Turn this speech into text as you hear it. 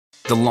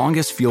The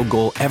longest field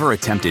goal ever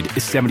attempted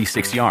is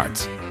 76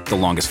 yards. The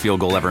longest field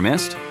goal ever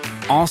missed?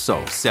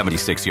 Also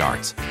 76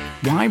 yards.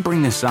 Why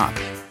bring this up?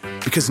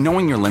 Because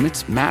knowing your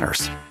limits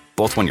matters,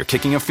 both when you're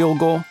kicking a field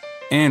goal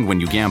and when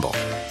you gamble.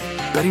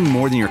 Betting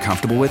more than you're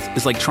comfortable with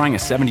is like trying a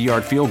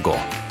 70-yard field goal.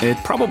 It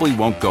probably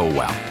won't go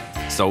well.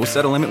 So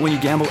set a limit when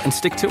you gamble and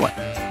stick to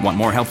it. Want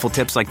more helpful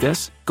tips like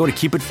this? Go to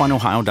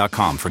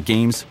keepitfunohio.com for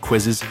games,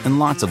 quizzes, and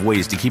lots of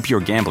ways to keep your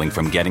gambling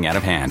from getting out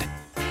of hand.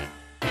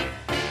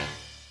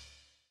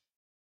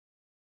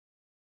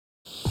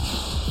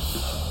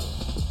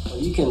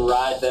 You can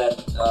ride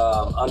that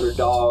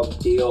underdog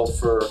deal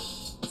for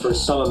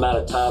some amount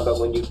of time, but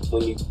when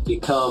you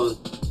become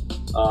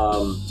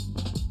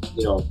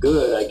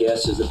good, I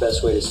guess is the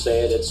best way to say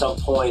it. At some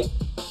point,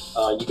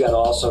 you got to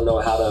also know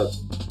how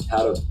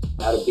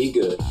to be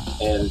good,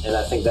 and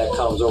I think that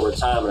comes over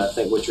time. And I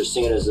think what you're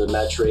seeing is the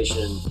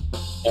maturation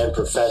and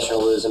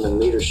professionalism and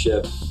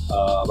leadership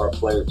of our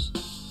players.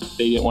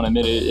 They didn't want to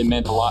admit it. It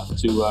meant a lot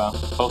to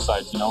both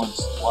sides. It's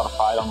a lot of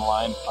pride on the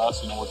line for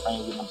us. We're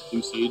trying to get them to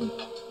 2 seed.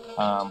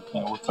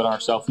 We're putting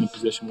ourselves in a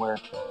position where,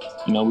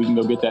 we can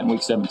go get that in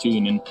week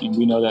 17. And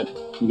we know that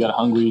we got a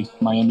hungry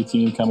Miami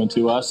team coming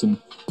to us. And,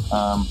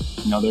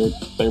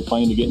 they're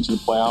playing to get into the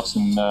playoffs.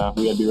 And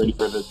we got to be ready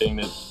for everything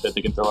that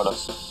they can throw at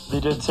us. They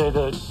did say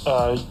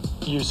that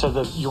you said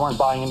that you weren't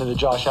buying into the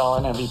Josh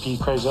Allen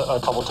MVP craze a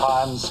couple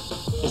times.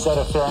 Is that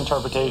a fair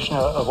interpretation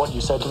of what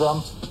you said to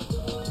them?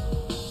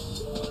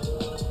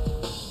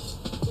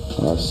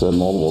 I've said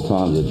multiple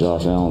times that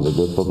Josh Allen's a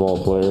good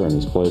football player and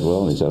he's played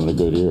well and he's having a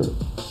good year.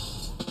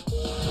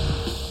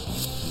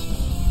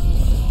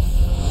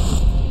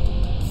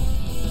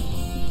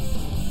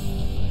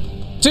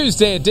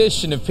 Tuesday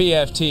edition of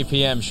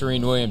PFTPM,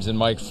 Charean Williams and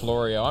Mike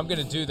Florio. I'm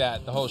going to do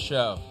that the whole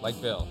show, like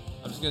Bill.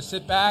 I'm just going to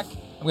sit back.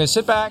 I'm going to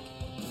sit back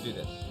and do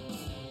this.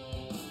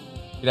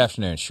 Good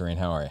afternoon, Charean.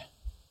 How are you?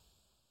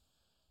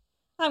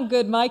 I'm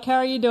good, Mike. How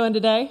are you doing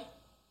today?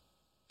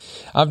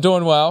 I'm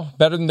doing well.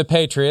 Better than the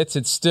Patriots.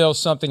 It's still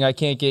something I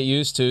can't get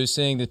used to,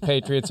 seeing the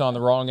Patriots on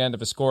the wrong end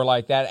of a score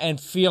like that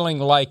and feeling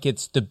like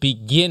it's the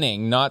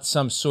beginning, not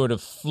some sort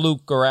of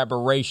fluke or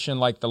aberration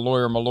like the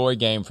Lawyer Malloy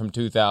game from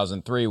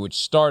 2003, which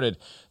started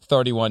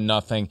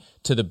 31-0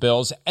 to the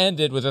Bills,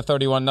 ended with a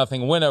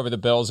 31-0 win over the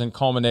Bills, and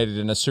culminated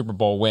in a Super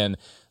Bowl win.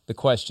 The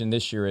question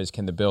this year is,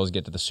 can the Bills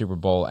get to the Super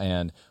Bowl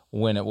and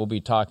win it? We'll be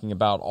talking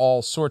about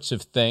all sorts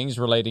of things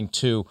relating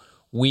to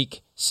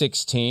Week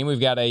 16. We've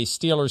got a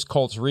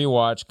Steelers-Colts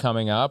rewatch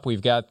coming up.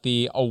 We've got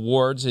the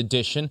awards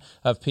edition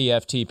of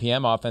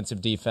PFTPM, Offensive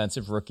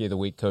Defensive, Rookie of the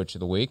Week, Coach of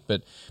the Week.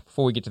 But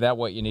before we get to that,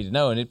 what you need to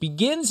know. And it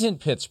begins in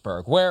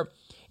Pittsburgh, where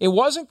it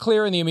wasn't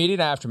clear in the immediate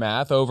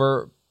aftermath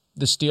over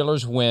the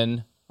Steelers'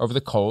 win over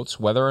the Colts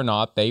whether or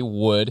not they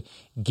would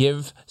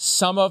give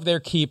some of their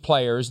key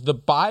players the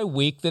bye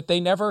week that they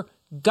never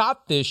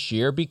got this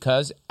year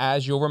because,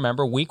 as you'll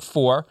remember, Week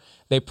 4,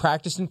 they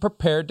practiced and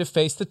prepared to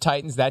face the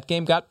Titans. That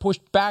game got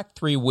pushed back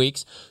 3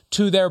 weeks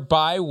to their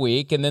bye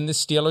week, and then the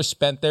Steelers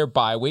spent their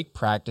bye week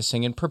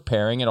practicing and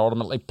preparing and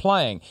ultimately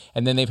playing.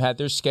 And then they've had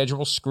their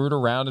schedule screwed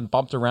around and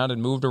bumped around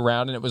and moved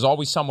around, and it was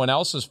always someone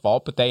else's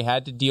fault, but they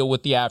had to deal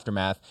with the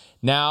aftermath.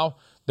 Now,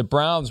 the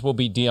Browns will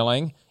be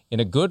dealing, in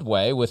a good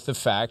way, with the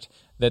fact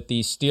that the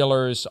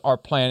Steelers are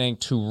planning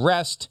to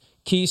rest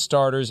key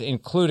starters,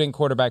 including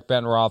quarterback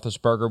Ben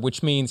Roethlisberger,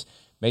 which means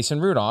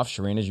Mason Rudolph,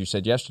 Charean, as you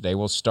said yesterday,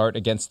 will start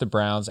against the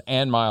Browns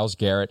and Myles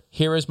Garrett.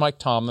 Here is Mike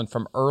Tomlin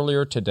from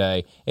earlier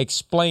today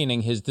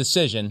explaining his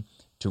decision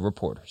to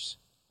reporters.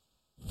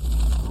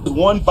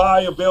 One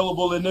bye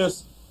available in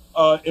this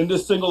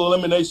single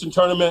elimination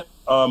tournament.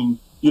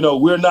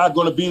 We're not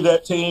going to be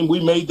that team. We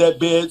made that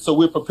bid, so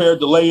we're prepared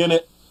to lay in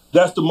it.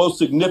 That's the most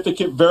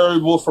significant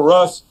variable for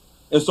us.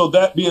 And so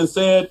that being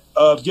said,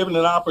 given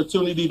an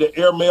opportunity to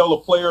airmail a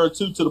player or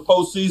two to the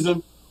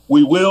postseason,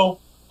 we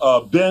will.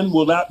 Ben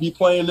will not be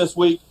playing this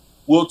week.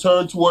 We'll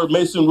turn toward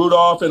Mason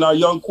Rudolph and our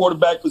young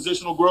quarterback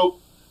positional group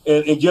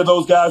and give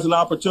those guys an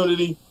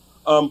opportunity.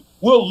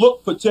 We'll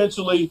look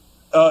potentially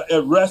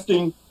at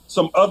resting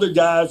some other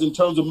guys in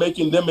terms of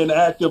making them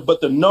inactive,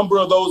 but the number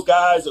of those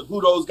guys and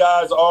who those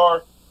guys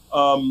are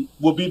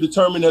will be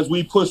determined as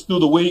we push through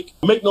the week.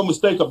 Make no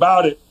mistake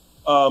about it.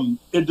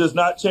 It does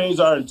not change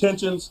our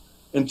intentions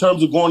in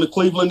terms of going to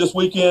Cleveland this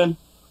weekend.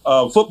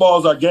 Football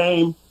is our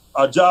game.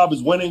 Our job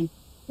is winning.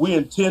 We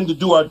intend to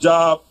do our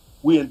job.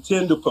 We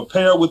intend to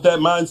prepare with that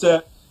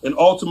mindset and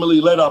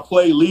ultimately let our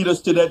play lead us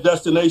to that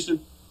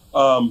destination.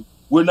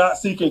 We're not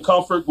seeking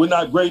comfort. We're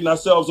not grading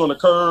ourselves on a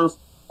curve.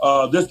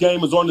 This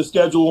game is on the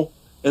schedule.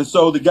 And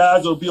so the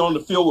guys that will be on the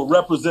field will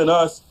represent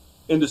us,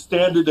 and the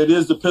standard that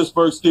is the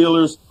Pittsburgh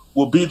Steelers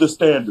will be the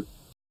standard.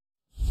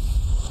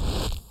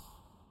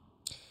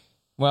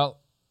 Well,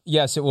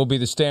 yes, it will be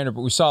the standard,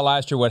 but we saw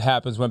last year what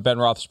happens when Ben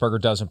Roethlisberger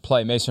doesn't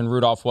play. Mason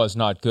Rudolph was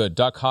not good.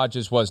 Duck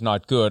Hodges was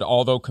not good,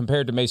 although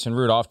compared to Mason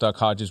Rudolph, Duck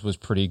Hodges was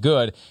pretty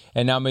good.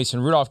 And now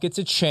Mason Rudolph gets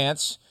a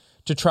chance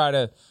to try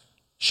to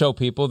show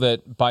people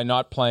that by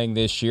not playing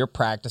this year,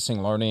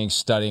 practicing, learning,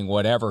 studying,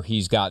 whatever,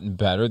 he's gotten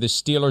better. The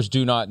Steelers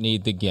do not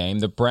need the game.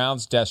 The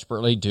Browns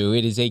desperately do.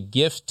 It is a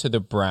gift to the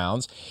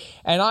Browns.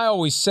 And I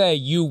always say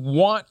you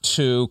want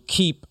to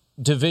keep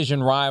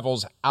division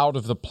rivals out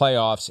of the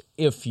playoffs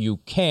if you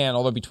can,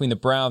 although between the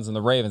Browns and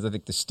the Ravens, I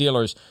think the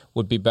Steelers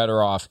would be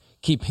better off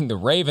keeping the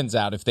Ravens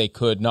out if they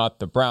could, not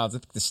the Browns. I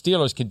think the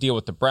Steelers could deal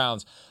with the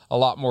Browns a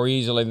lot more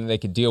easily than they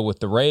could deal with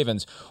the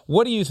Ravens.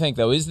 What do you think,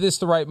 though? Is this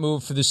the right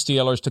move for the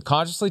Steelers to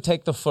consciously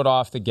take the foot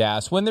off the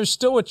gas when there's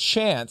still a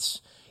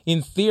chance,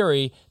 in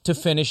theory, to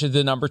finish as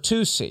the number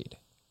 2 seed?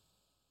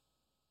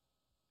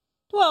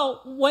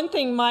 Well, one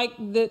thing, Mike,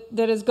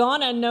 that has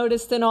gone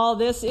unnoticed in all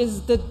this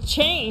is the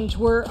change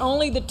where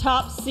only the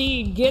top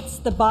seed gets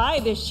the bye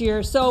this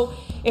year. So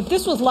if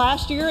this was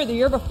last year or the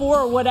year before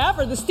or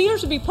whatever, the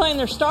Steelers would be playing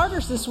their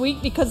starters this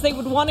week because they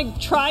would want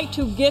to try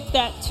to get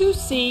that 2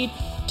 seed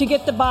to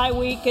get the bye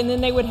week, and then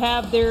they would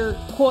have their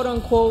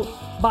quote-unquote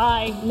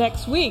bye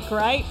next week,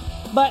 right?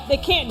 But they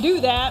can't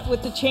do that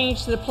with the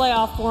change to the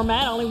playoff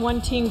format. Only one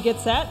team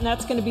gets that, and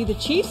that's going to be the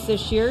Chiefs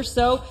this year.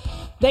 So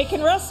they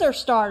can rest their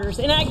starters.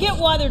 And I get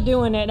why they're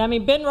doing it. I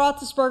mean, Ben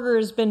Roethlisberger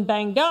has been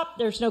banged up.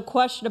 There's no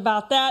question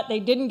about that.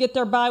 They didn't get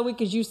their bye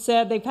week, as you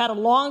said. They've had a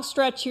long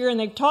stretch here, and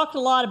they've talked a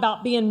lot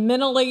about being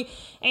mentally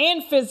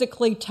and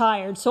physically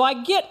tired. So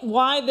I get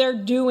why they're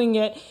doing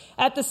it.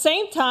 At the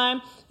same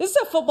time, this is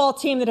a football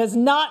team that has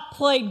not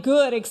played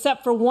good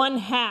except for one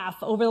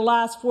half over the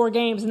last 4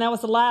 games, and that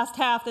was the last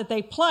half that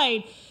they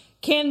played.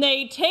 Can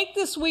they take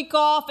this week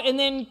off and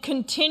then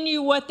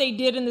continue what they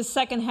did in the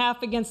second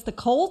half against the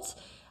Colts?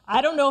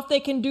 I don't know if they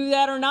can do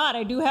that or not.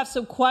 I do have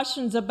some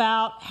questions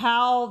about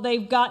how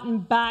they've gotten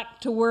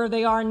back to where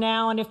they are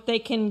now and if they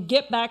can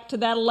get back to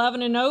that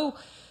 11-0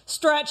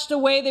 stretch the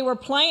way they were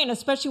playing,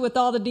 especially with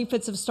all the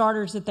defensive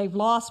starters that they've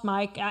lost,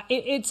 Mike.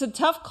 It's a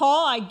tough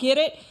call. I get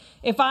it.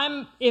 If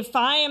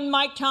I am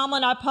Mike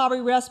Tomlin, I'd probably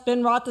rest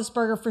Ben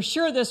Roethlisberger for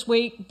sure this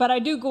week, but I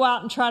do go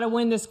out and try to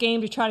win this game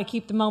to try to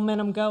keep the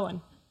momentum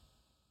going.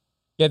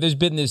 Yeah, there's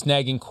been this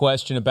nagging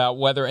question about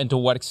whether and to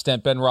what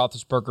extent Ben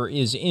Roethlisberger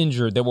is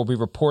injured. There will be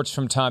reports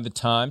from time to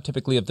time,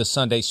 typically of the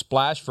Sunday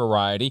Splash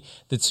variety,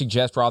 that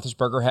suggest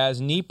Roethlisberger has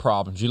knee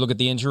problems. You look at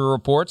the injury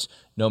reports,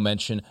 no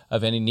mention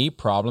of any knee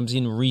problems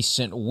in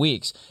recent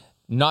weeks.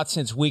 Not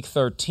since week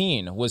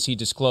 13 was he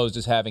disclosed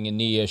as having a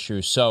knee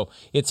issue. So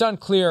it's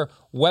unclear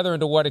whether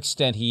and to what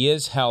extent he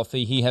is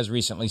healthy. He has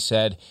recently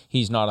said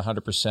he's not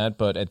 100%,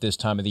 but at this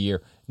time of the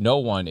year, no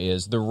one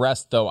is. The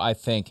rest, though, I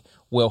think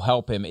will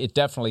help him. It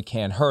definitely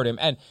can hurt him.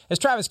 And as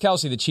Travis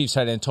Kelce, the Chiefs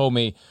tight end, told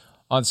me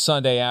on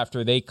Sunday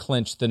after they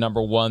clinched the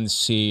number 1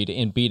 seed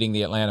in beating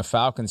the Atlanta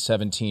Falcons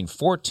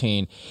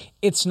 17-14,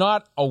 it's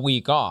not a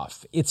week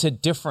off. It's a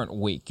different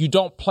week. You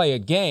don't play a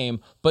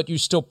game, but you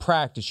still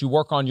practice. You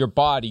work on your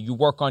body. You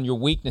work on your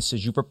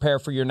weaknesses. You prepare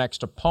for your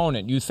next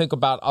opponent. You think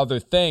about other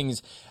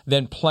things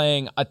than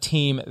playing a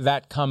team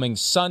that coming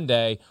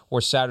Sunday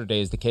or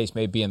Saturday, as the case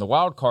may be in the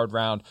wild card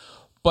round.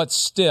 But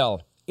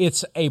still,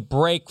 it's a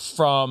break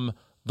from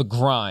the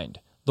grind,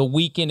 the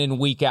week in and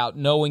week out,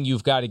 knowing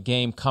you've got a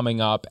game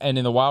coming up. And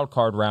in the wild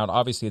card round,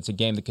 obviously it's a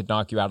game that could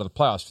knock you out of the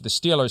playoffs. For the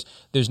Steelers,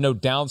 there's no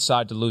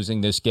downside to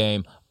losing this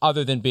game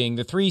other than being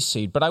the 3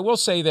 seed. But I will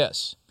say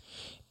this.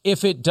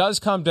 If it does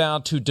come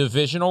down to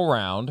divisional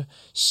round,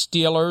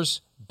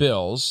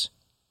 Steelers-Bills,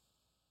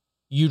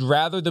 you'd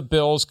rather the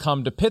Bills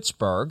come to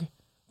Pittsburgh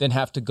than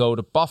have to go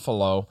to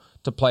Buffalo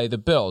to play the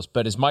Bills.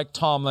 But as Mike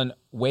Tomlin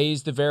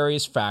weighs the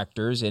various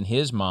factors in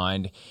his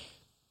mind,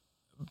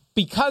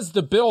 because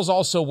the Bills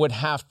also would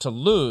have to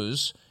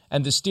lose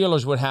and the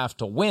Steelers would have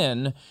to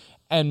win,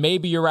 and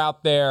maybe you're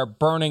out there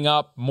burning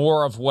up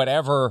more of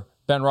whatever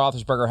Ben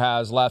Roethlisberger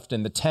has left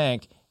in the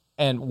tank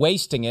and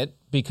wasting it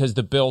because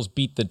the Bills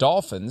beat the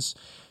Dolphins,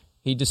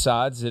 he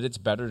decides that it's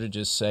better to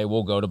just say,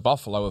 we'll go to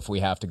Buffalo if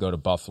we have to go to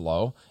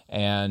Buffalo,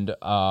 and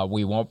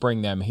we won't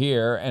bring them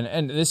here.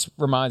 And this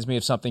reminds me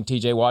of something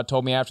T.J. Watt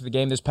told me after the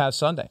game this past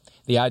Sunday,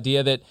 the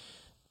idea that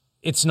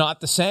it's not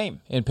the same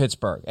in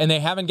Pittsburgh, and they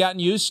haven't gotten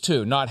used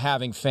to not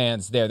having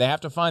fans there. They have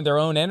to find their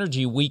own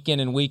energy week in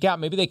and week out.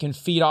 Maybe they can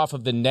feed off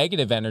of the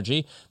negative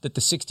energy that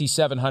the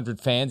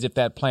 6,700 fans, if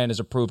that plan is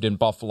approved in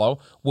Buffalo,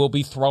 will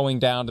be throwing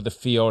down to the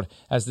field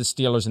as the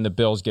Steelers and the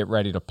Bills get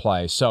ready to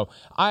play. So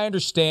I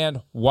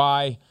understand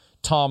why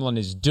Tomlin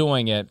is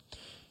doing it,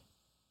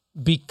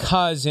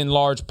 because in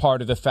large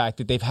part of the fact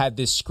that they've had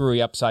this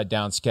screwy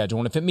upside-down schedule.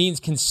 And if it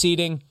means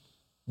conceding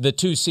the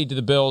 2 seed to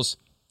the Bills,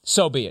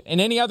 so be it. In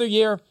any other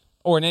year,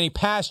 or in any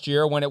past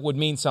year when it would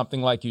mean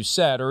something like you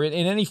said, or in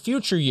any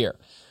future year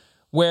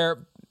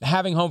where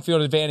having home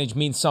field advantage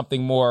means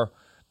something more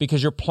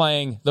because you're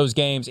playing those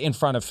games in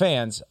front of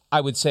fans, I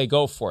would say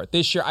go for it.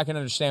 This year, I can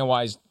understand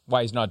why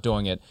he's not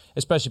doing it,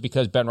 especially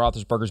because Ben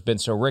Roethlisberger's been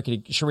so rickety.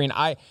 Shireen,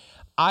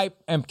 I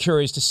am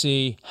curious to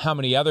see how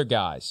many other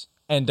guys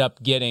end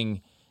up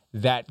getting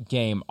that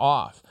game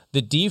off.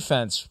 The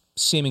defense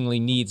seemingly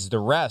needs the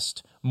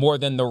rest more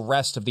than the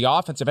rest of the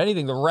offense. If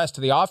anything, the rest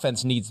of the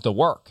offense needs the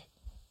work.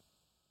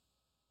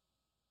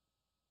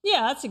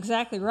 Yeah, that's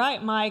exactly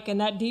right, Mike. And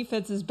that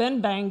defense has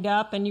been banged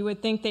up, and you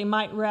would think they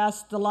might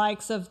rest the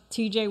likes of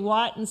T.J.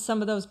 Watt and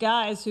some of those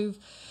guys who've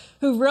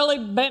really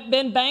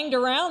been banged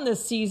around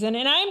this season.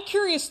 And I'm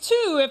curious,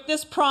 too, if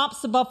this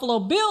prompts the Buffalo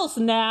Bills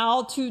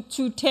now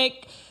to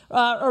take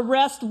a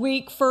rest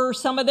week for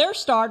some of their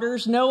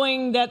starters,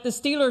 knowing that the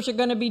Steelers are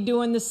going to be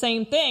doing the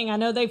same thing. I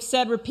know they've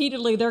said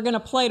repeatedly they're going to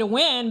play to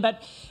win,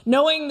 but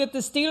knowing that the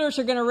Steelers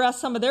are going to rest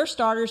some of their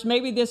starters,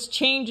 maybe this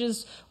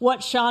changes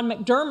what Sean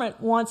McDermott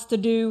wants to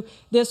do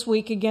this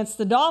week against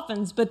the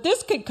Dolphins. But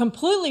this could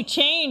completely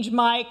change,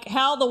 Mike,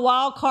 how the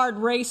wild card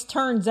race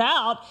turns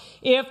out.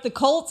 If the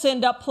Colts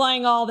end up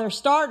playing all their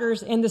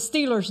starters and the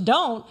Steelers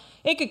don't,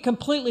 it could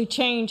completely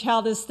change how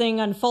this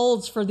thing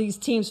unfolds for these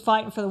teams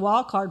fighting for the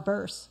wild card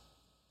berth.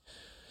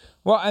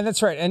 Well, and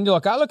that's right. And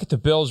look, I look at the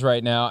Bills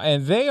right now,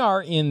 and they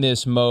are in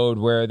this mode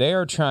where they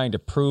are trying to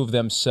prove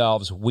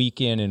themselves week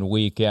in and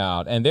week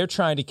out. And they're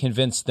trying to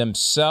convince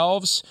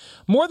themselves,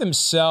 more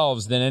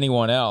themselves than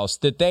anyone else,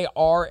 that they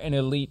are an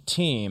elite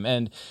team.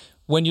 And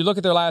when you look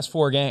at their last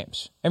 4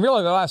 games, and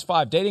really their last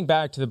 5, dating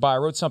back to the bye, I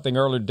wrote something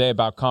earlier today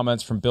about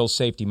comments from Bills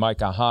safety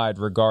Micah Hyde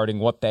regarding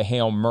what the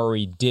Hail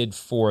Murray did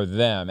for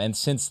them. And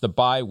since the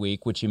bye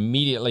week, which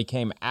immediately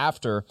came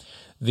after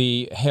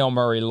the Hail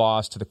Murray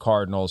loss to the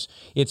Cardinals,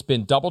 it's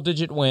been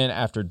double-digit win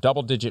after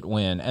double-digit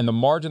win. And the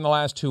margin the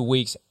last 2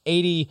 weeks,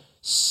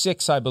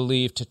 86, I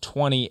believe, to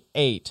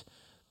 28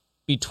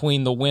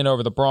 between the win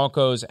over the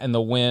Broncos and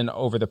the win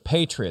over the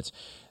Patriots.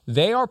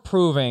 They are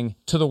proving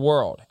to the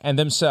world and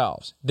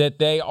themselves that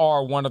they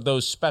are one of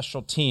those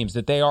special teams,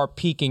 that they are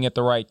peaking at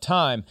the right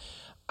time.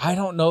 I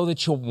don't know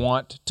that you'll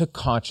want to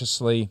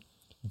consciously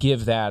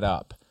give that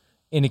up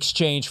in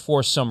exchange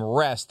for some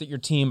rest that your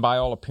team, by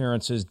all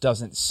appearances,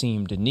 doesn't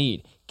seem to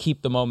need.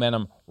 Keep the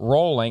momentum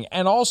rolling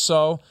and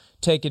also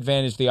take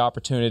advantage of the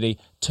opportunity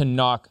to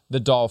knock the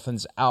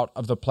Dolphins out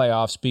of the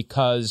playoffs,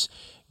 because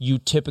you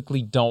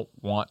typically don't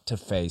want to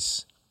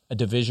face a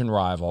division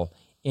rival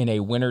in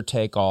a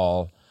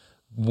winner-take-all,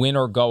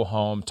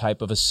 win-or-go-home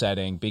type of a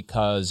setting,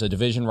 because a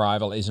division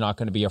rival is not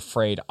going to be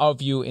afraid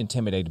of you,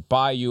 intimidated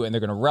by you, and they're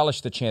going to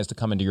relish the chance to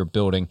come into your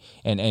building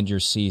and end your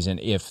season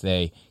if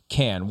they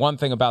can. One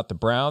thing about the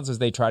Browns is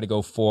they try to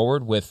go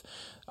forward with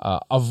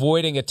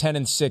avoiding a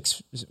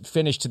 10-6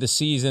 finish to the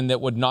season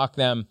that would knock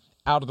them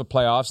out of the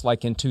playoffs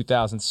like in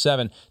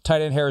 2007.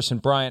 Tight end Harrison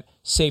Bryant,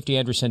 safety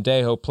Andrew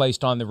Sendejo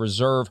placed on the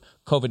reserve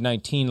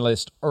COVID-19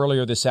 list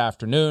earlier this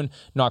afternoon.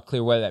 Not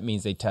clear whether that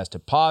means they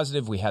tested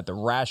positive. We had the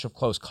rash of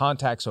close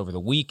contacts over the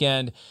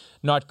weekend.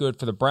 Not good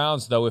for the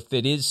Browns, though, if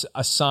it is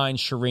a sign,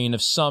 Shireen,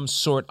 of some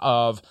sort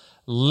of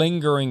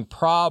lingering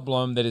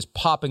problem that is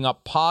popping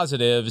up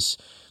positives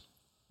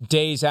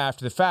days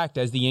after the fact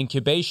as the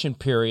incubation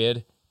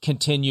period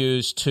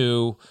continues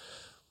to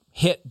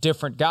hit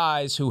different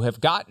guys who have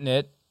gotten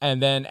it. And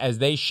then as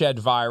they shed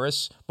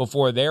virus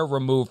before they're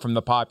removed from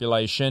the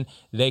population,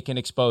 they can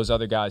expose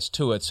other guys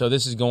to it. So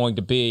this is going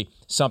to be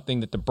something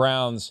that the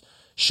Browns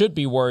should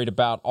be worried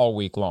about all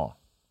week long.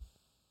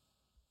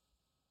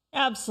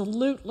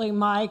 Absolutely,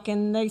 Mike.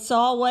 And they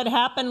saw what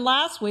happened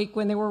last week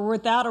when they were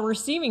without a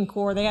receiving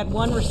core. They had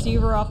one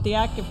receiver off the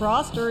active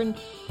roster and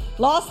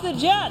lost the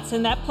Jets,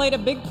 and that played a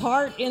big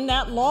part in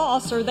that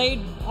loss, or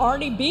they'd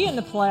already be in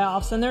the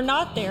playoffs, and they're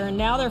not there. And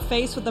now they're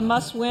faced with a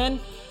must-win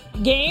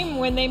game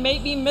when they may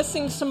be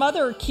missing some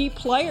other key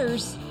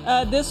players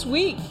this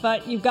week.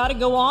 But you've got to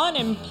go on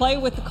and play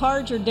with the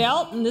cards you're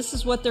dealt, and this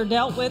is what they're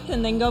dealt with,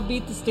 and then go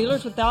beat the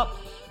Steelers without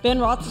Ben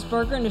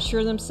Roethlisberger and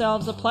assure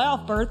themselves a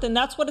playoff berth. And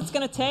that's what it's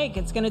going to take.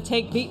 It's going to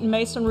take beating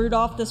Mason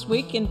Rudolph this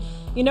week. And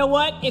you know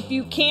what? If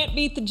you can't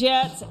beat the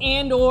Jets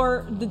and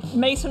or the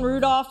Mason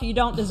Rudolph, you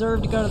don't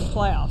deserve to go to the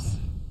playoffs.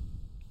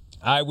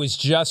 I was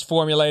just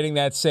formulating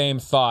that same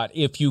thought.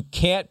 If you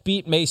can't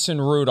beat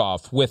Mason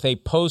Rudolph with a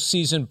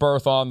postseason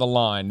berth on the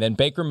line, then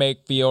Baker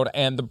Mayfield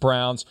and the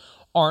Browns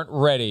aren't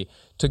ready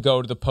to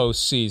go to the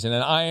postseason.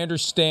 And I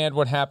understand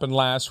what happened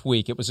last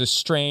week. It was a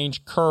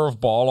strange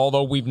curveball,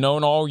 although we've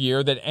known all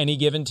year that any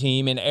given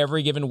team in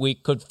every given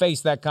week could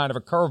face that kind of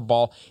a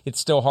curveball. It's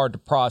still hard to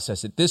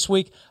process it. This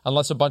week,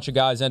 unless a bunch of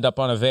guys end up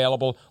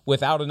unavailable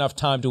without enough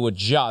time to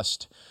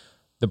adjust,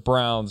 the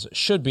Browns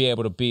should be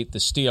able to beat the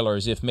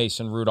Steelers if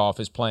Mason Rudolph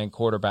is playing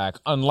quarterback,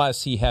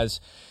 unless he has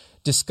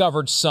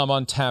discovered some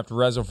untapped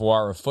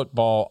reservoir of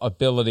football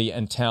ability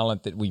and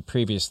talent that we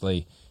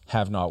previously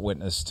have not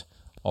witnessed.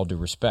 All due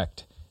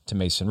respect to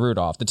Mason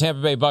Rudolph. The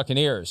Tampa Bay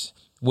Buccaneers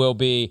will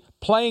be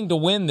playing to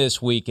win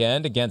this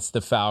weekend against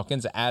the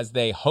Falcons as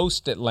they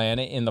host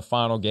Atlanta in the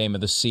final game of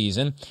the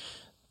season.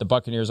 The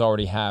Buccaneers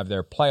already have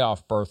their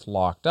playoff berth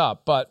locked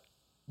up, but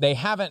they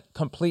haven't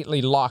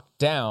completely locked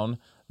down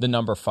the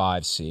number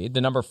 5 seed.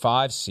 The number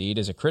 5 seed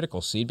is a critical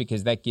seed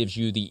because that gives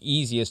you the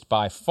easiest,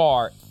 by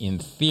far, in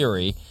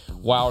theory,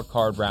 wild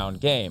card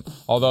round game.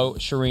 Although,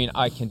 Shireen,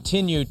 I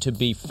continue to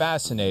be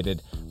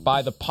fascinated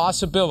by the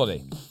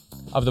possibility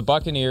of the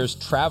Buccaneers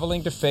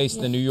traveling to face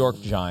the New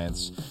York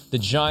Giants, the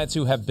Giants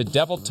who have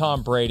bedeviled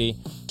Tom Brady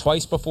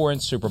twice before in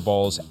Super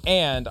Bowls,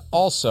 and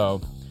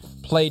also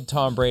played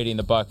Tom Brady and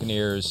the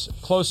Buccaneers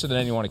closer than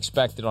anyone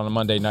expected on a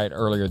Monday night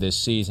earlier this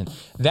season.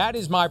 That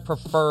is my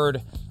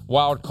preferred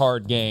wild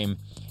card game.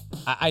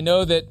 I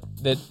know that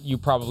you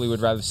probably would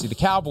rather see the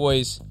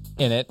Cowboys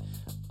in it,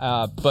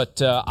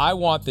 but I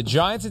want the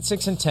Giants at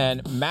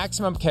 6-10,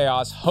 maximum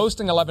chaos,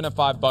 hosting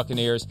 11-5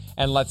 Buccaneers,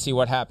 and let's see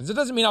what happens. It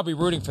doesn't mean I'll be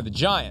rooting for the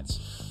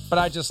Giants, but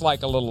I just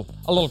like a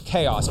little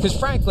chaos. Because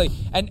frankly,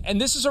 and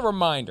this is a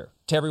reminder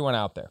to everyone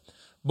out there,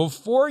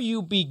 before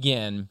you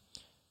begin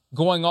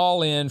going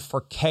all in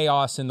for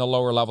chaos in the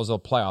lower levels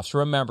of the playoffs,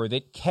 remember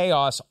that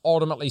chaos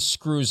ultimately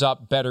screws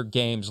up better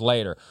games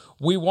later.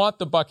 We want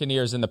the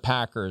Buccaneers and the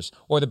Packers,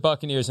 or the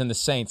Buccaneers and the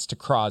Saints, to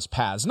cross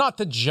paths, not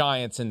the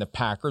Giants and the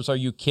Packers. Are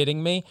you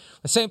kidding me?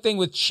 The same thing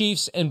with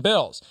Chiefs and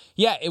Bills.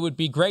 Yeah, it would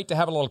be great to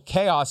have a little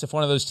chaos if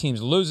one of those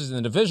teams loses in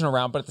the divisional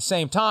round, but at the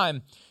same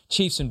time,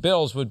 Chiefs and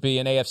Bills would be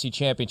an AFC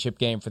championship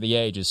game for the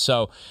ages.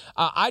 So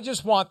I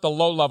just want the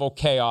low-level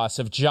chaos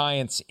of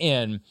Giants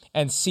in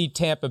and see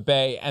Tampa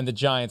Bay and the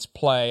Giants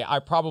play. I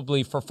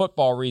probably, for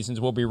football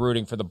reasons, will be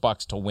rooting for the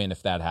Bucs to win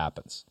if that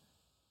happens.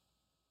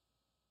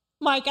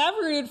 Mike, I've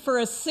rooted for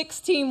a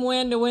 6-team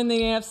win to win the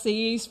NFC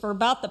East for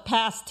about the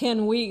past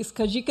 10 weeks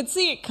because you could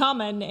see it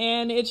coming,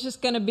 and it's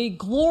just going to be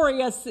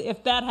glorious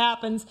if that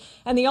happens.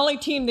 And the only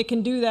team that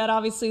can do that,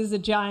 obviously, is the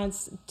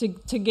Giants to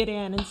get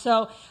in. And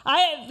so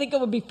I think it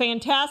would be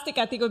fantastic.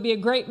 I think it would be a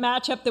great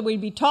matchup that we'd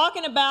be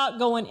talking about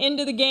going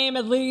into the game,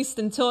 at least,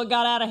 until it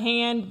got out of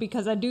hand,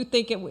 because I do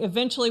think it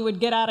eventually would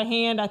get out of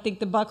hand. I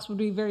think the Bucs would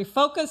be very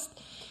focused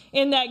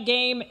in that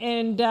game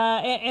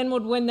and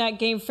would win that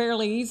game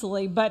fairly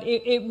easily. But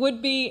it would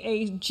be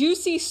a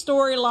juicy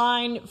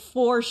storyline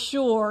for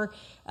sure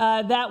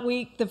that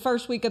week, the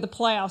first week of the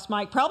playoffs,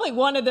 Mike. Probably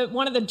one of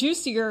the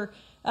juicier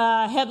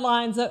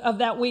headlines of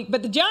that week.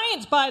 But the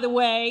Giants, by the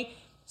way,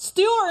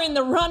 still are in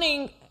the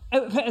running,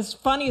 as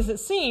funny as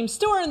it seems,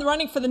 still are in the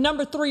running for the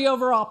number 3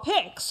 overall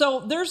pick.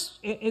 So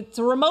it's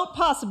a remote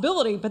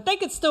possibility, but they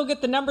could still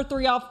get the number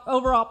 3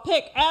 overall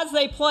pick as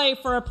they play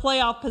for a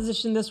playoff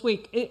position this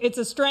week. It's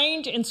a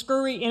strange and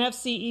screwy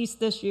NFC East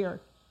this year.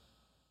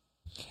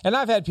 And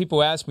I've had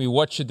people ask me,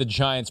 what should the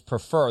Giants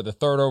prefer, the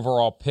 3rd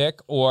overall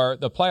pick or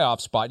the playoff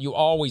spot? You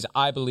always,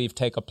 I believe,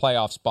 take a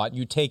playoff spot.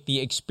 You take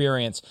the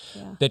experience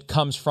that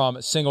comes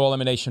from single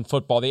elimination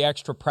football, the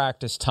extra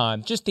practice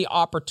time, just the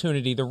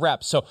opportunity, the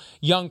reps. So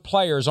young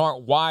players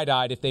aren't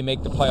wide-eyed if they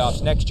make the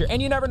playoffs next year. And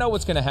you never know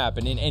what's going to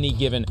happen in any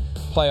given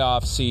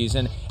playoff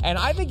season. And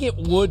I think it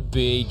would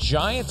be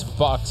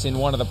Giants-Bucks in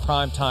one of the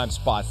primetime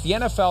spots. The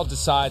NFL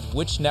decides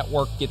which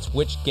network gets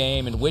which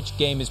game and which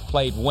game is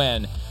played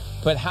when.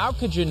 But how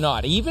could you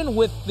not, even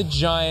with the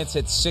Giants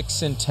at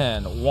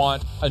 6-10,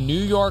 want a New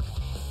York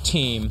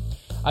team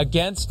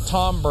against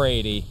Tom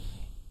Brady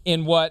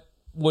in what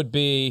would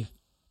be,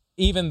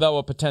 even though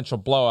a potential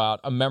blowout,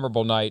 a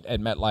memorable night at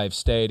MetLife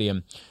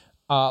Stadium?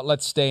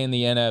 Let's stay in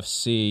the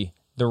NFC.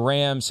 The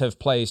Rams have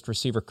placed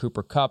receiver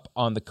Cooper Kupp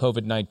on the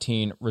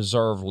COVID-19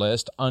 reserve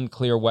list.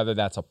 Unclear whether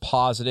that's a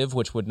positive,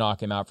 which would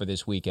knock him out for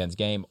this weekend's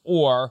game,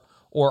 or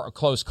a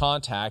close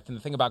contact. And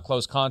the thing about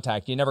close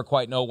contact, you never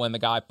quite know when the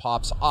guy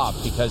pops up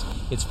because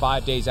it's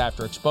 5 days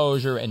after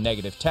exposure and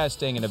negative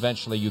testing, and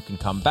eventually you can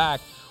come back.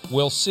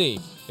 We'll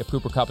see if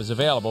Cooper Kupp is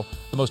available.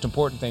 The most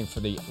important thing for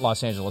the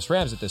Los Angeles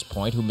Rams at this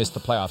point, who missed the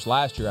playoffs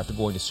last year after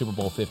going to Super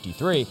Bowl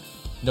 53,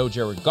 no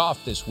Jared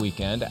Goff this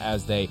weekend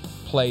as they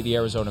play the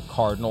Arizona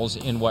Cardinals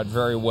in what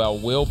very well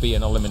will be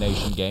an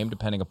elimination game,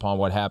 depending upon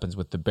what happens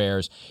with the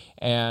Bears.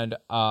 And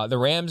the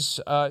Rams,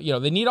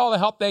 they need all the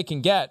help they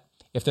can get.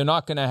 If they're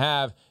not going to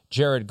have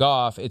Jared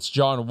Goff, it's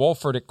John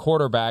Wolford at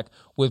quarterback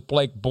with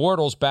Blake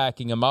Bortles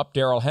backing him up.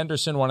 Darrell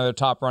Henderson, one of their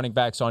top running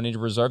backs on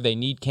injured reserve. They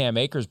need Cam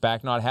Akers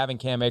back. Not having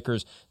Cam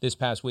Akers this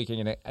past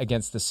weekend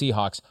against the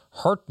Seahawks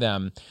hurt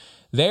them.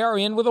 They are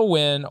in with a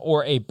win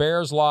or a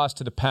Bears loss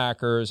to the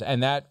Packers,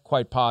 and that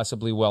quite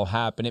possibly will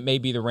happen. It may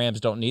be the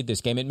Rams don't need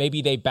this game. It may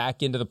be they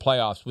back into the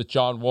playoffs with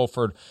John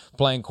Wolford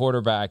playing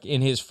quarterback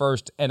in his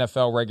first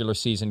NFL regular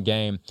season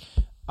game.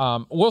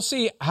 We'll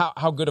see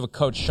how good of a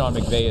coach Sean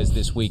McVay is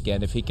this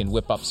weekend, if he can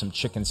whip up some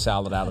chicken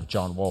salad out of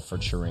John Wolford,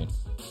 Shireen.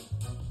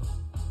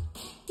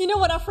 You know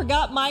what I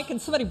forgot, Mike,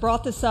 and somebody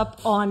brought this up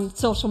on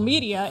social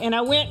media, and I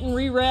went and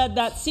reread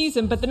that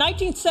season, but the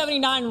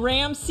 1979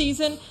 Rams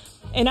season,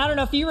 and I don't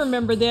know if you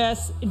remember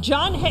this,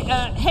 Pat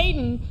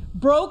Hayden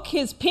broke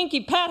his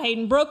pinky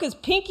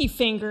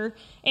finger,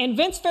 and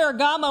Vince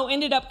Ferragamo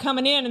ended up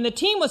coming in, and the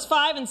team was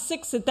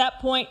 5-6 at that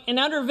point, and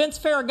under Vince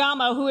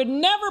Ferragamo, who had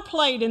never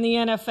played in the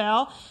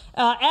NFL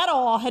at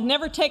all, had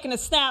never taken a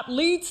snap,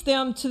 leads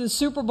them to the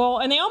Super Bowl,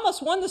 and they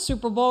almost won the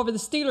Super Bowl over the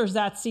Steelers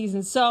that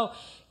season. So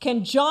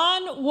can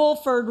John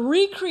Wolford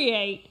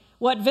recreate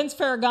what Vince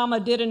Ferragamo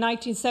did in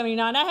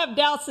 1979? I have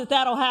doubts that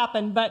that'll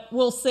happen, but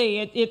we'll see.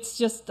 It's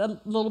just a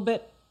little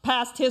bit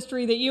past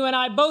history that you and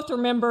I both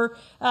remember,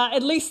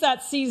 at least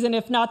that season,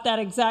 if not that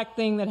exact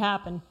thing that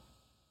happened.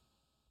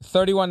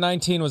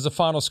 31-19 was the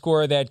final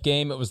score of that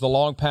game. It was the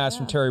long pass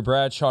from Terry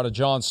Bradshaw to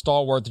John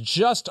Stallworth,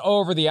 just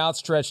over the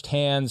outstretched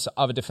hands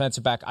of a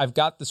defensive back. I've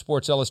got the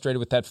Sports Illustrated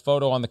with that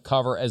photo on the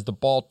cover as the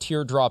ball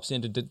teardrops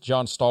into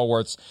John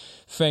Stallworth's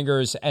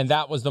fingers, and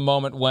that was the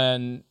moment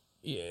when,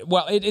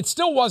 well, it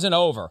still wasn't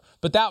over,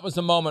 but that was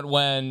the moment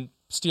when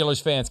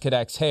Steelers fans could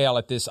exhale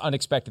at this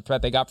unexpected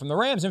threat they got from the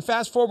Rams. And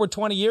fast forward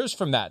 20 years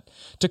from that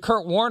to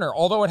Kurt Warner.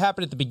 Although it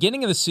happened at the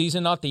beginning of the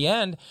season, not the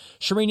end,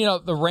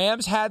 Shireen, the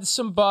Rams had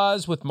some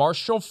buzz with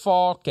Marshall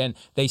Faulk, and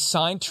they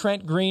signed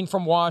Trent Green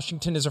from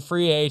Washington as a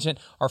free agent.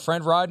 Our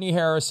friend Rodney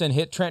Harrison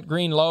hit Trent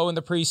Green low in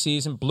the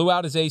preseason, blew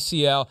out his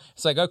ACL.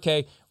 It's like,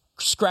 okay,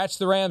 scratch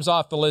the Rams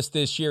off the list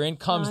this year. In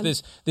comes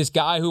this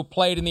guy who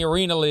played in the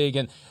Arena League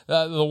and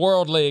the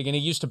World League, and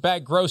he used to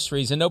bag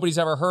groceries, and nobody's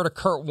ever heard of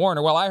Kurt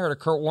Warner. Well, I heard of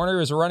Kurt Warner. He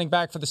was a running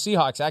back for the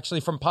Seahawks,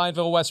 actually from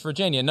Pineville, West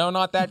Virginia. No,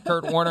 not that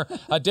Kurt Warner,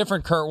 a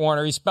different Kurt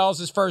Warner. He spells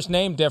his first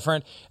name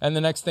different, and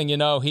the next thing you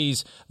know,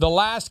 he's the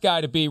last guy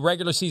to be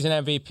regular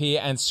season MVP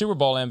and Super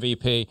Bowl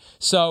MVP.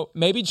 So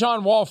maybe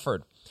John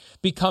Wolford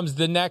becomes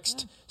the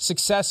next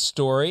success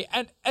story.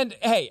 And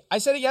hey, I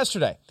said it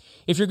yesterday.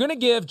 If you're going to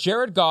give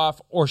Jared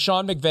Goff or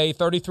Sean McVay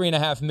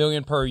 $33.5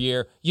 million per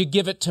year, you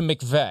give it to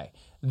McVay.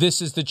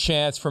 This is the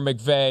chance for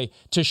McVay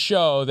to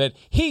show that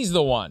he's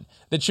the one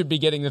that should be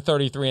getting the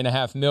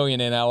 $33.5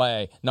 million in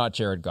LA, not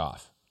Jared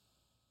Goff.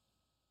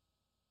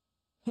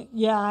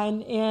 Yeah,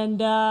 and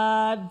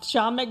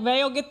Sean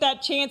McVay will get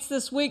that chance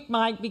this week,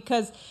 Mike,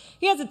 because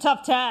he has a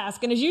tough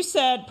task. And as you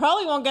said,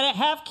 probably won't get to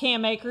have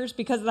Cam Akers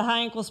because of the high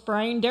ankle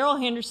sprain. Darrell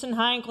Henderson,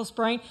 high ankle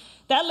sprain.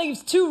 That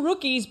leaves two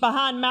rookies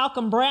behind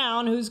Malcolm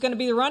Brown, who's going to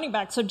be the running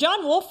back. So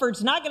John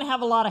Wolford's not going to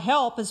have a lot of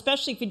help,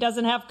 especially if he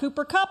doesn't have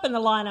Cooper Kupp in the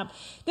lineup.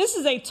 This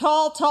is a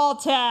tall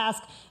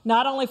task,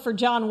 not only for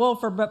John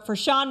Wolford, but for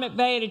Sean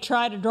McVay to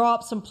try to draw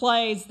up some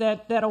plays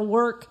that'll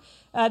work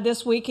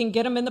this week and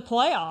get them in the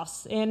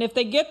playoffs. And if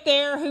they get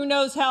there, who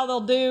knows how they'll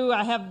do.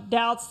 I have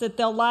doubts that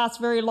they'll last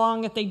very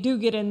long if they do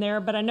get in there,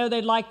 but I know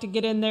they'd like to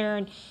get in there,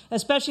 and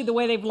especially the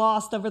way they've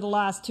lost over the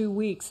last 2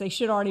 weeks. They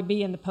should already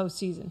be in the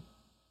postseason.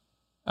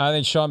 I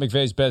think Sean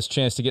McVay's best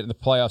chance to get in the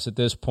playoffs at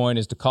this point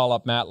is to call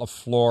up Matt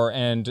LaFleur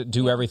and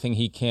do everything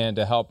he can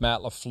to help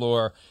Matt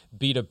LaFleur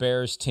beat a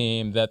Bears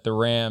team that the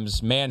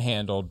Rams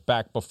manhandled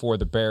back before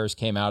the Bears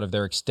came out of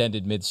their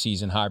extended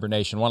midseason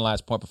hibernation. One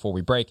last point before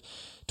we break.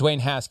 Dwayne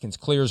Haskins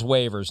clears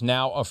waivers,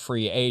 now a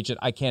free agent.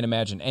 I can't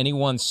imagine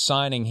anyone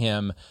signing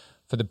him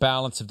for the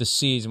balance of the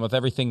season with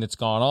everything that's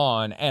gone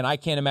on, and I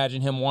can't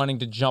imagine him wanting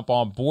to jump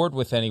on board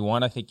with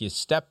anyone. I think you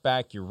step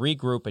back, you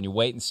regroup, and you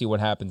wait and see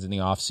what happens in the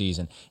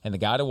offseason. And the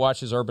guy to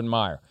watch is Urban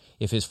Meyer.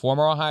 If his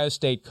former Ohio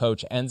State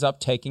coach ends up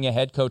taking a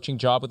head coaching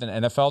job with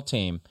an NFL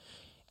team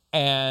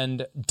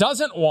and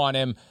doesn't want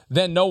him,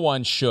 then no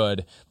one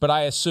should. But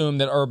I assume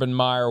that Urban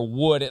Meyer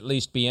would at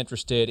least be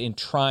interested in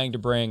trying to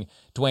bring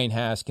Dwayne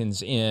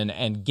Haskins in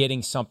and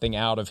getting something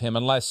out of him,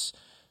 unless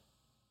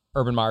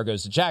Urban Meyer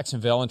goes to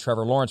Jacksonville and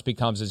Trevor Lawrence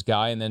becomes his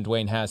guy, and then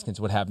Dwayne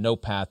Haskins would have no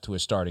path to a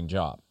starting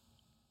job.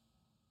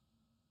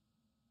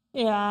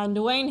 Yeah, and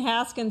Dwayne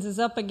Haskins is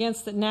up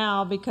against it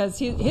now because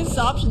his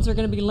options are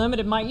going to be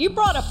limited. Mike, you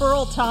brought up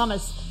Earl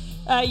Thomas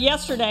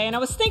yesterday, and I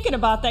was thinking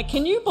about that.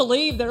 Can you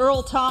believe that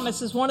Earl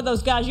Thomas is one of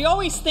those guys? You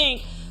always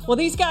think, well,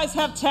 these guys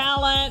have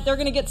talent. They're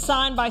going to get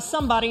signed by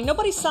somebody.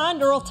 Nobody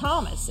signed Earl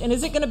Thomas. And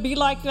is it going to be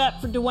like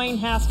that for Dwayne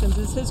Haskins?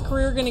 Is his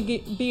career going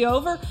to be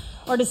over?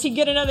 Or does he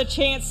get another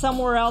chance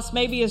somewhere else?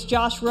 Maybe as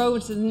Josh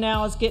Rosen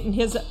now is getting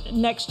his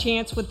next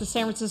chance with the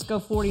San Francisco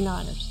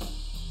 49ers.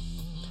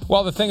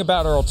 Well, the thing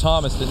about Earl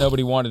Thomas that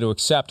nobody wanted to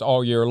accept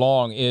all year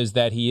long is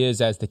that he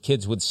is, as the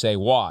kids would say,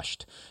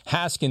 washed.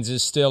 Haskins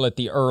is still at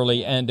the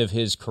early end of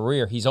his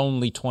career. He's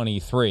only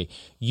 23.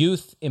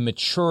 Youth,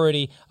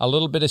 immaturity, a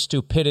little bit of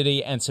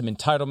stupidity, and some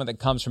entitlement that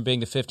comes from being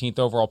the 15th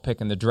overall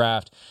pick in the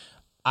draft.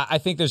 I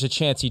think there's a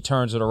chance he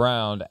turns it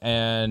around,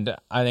 and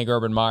I think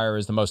Urban Meyer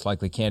is the most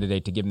likely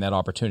candidate to give him that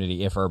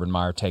opportunity if Urban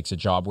Meyer takes a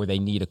job where they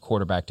need a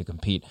quarterback to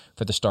compete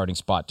for the starting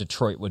spot.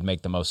 Detroit would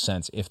make the most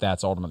sense if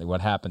that's ultimately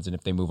what happens and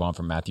if they move on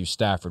from Matthew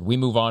Stafford. We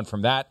move on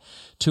from that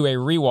to a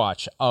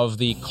rewatch of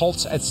the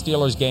Colts at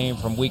Steelers game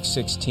from Week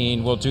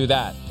 16. We'll do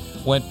that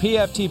when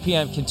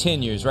PFTPM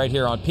continues right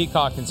here on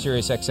Peacock and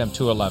Sirius XM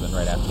 211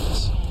 right after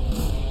this.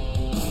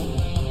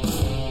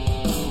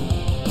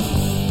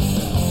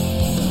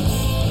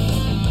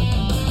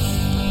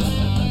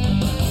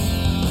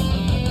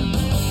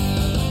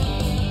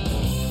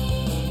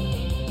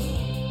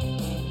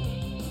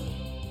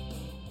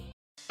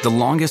 The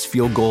longest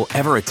field goal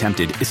ever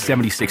attempted is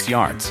 76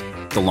 yards.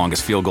 The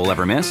longest field goal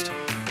ever missed?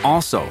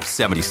 Also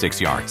 76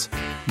 yards.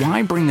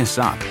 Why bring this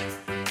up?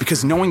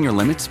 Because knowing your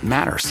limits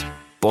matters,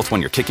 both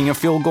when you're kicking a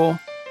field goal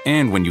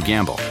and when you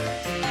gamble.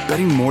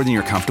 Betting more than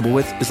you're comfortable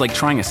with is like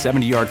trying a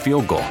 70-yard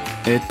field goal.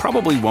 It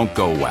probably won't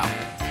go well.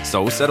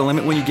 So set a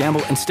limit when you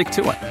gamble and stick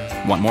to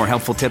it. Want more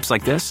helpful tips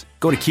like this?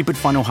 Go to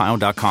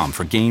keepitfunohio.com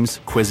for games,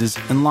 quizzes,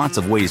 and lots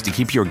of ways to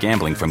keep your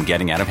gambling from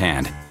getting out of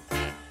hand.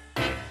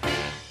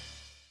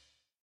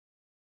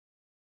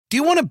 Do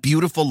you want a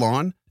beautiful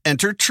lawn?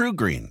 Enter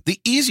TruGreen, the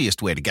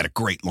easiest way to get a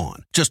great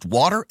lawn. Just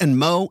water and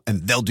mow,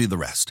 and they'll do the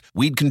rest.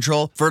 Weed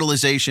control,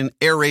 fertilization,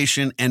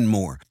 aeration, and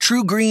more.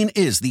 TruGreen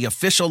is the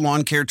official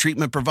lawn care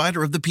treatment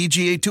provider of the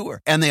PGA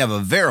Tour, and they have a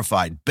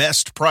verified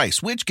best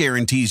price, which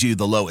guarantees you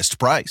the lowest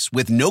price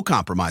with no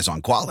compromise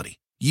on quality.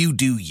 You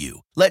do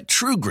you. Let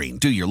TruGreen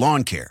do your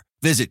lawn care.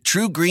 Visit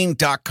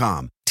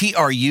TruGreen.com,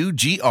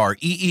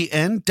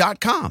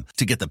 TruGreen.com,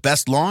 to get the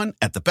best lawn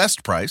at the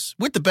best price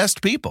with the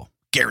best people.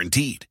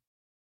 Guaranteed.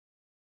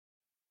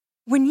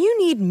 When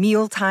you need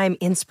mealtime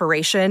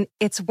inspiration,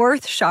 it's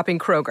worth shopping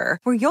Kroger,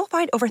 where you'll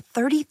find over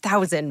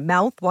 30,000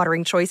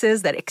 mouth-watering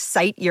choices that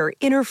excite your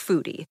inner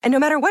foodie. And no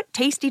matter what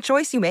tasty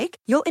choice you make,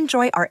 you'll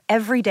enjoy our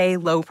everyday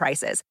low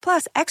prices,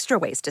 plus extra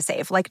ways to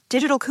save, like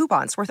digital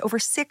coupons worth over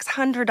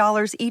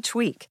 $600 each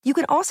week. You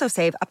can also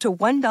save up to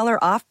 $1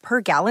 off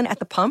per gallon at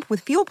the pump with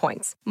fuel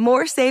points.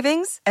 More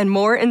savings and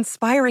more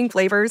inspiring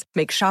flavors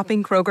make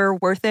shopping Kroger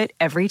worth it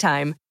every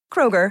time.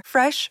 Kroger,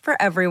 fresh for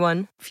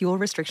everyone. Fuel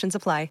restrictions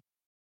apply.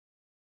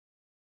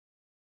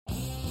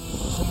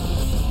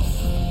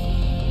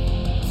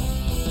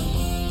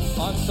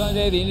 On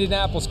Sunday, the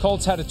Indianapolis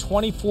Colts had a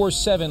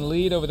 24-7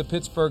 lead over the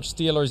Pittsburgh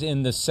Steelers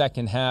in the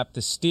second half.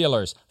 The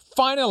Steelers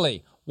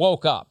finally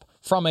woke up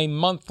from a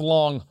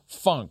month-long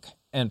funk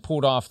and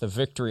pulled off the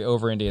victory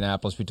over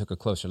Indianapolis. We took a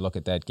closer look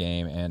at that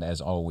game, and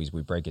as always,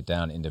 we break it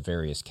down into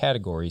various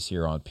categories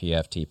here on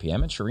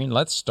PFTPM. And Shireen,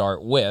 let's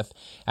start with,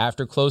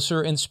 after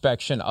closer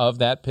inspection of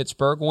that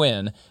Pittsburgh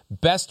win,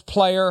 best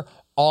player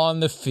on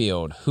the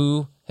field.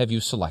 Who have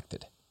you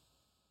selected?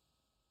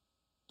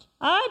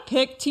 I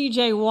picked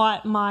TJ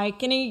Watt,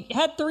 Mike, and he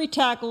had 3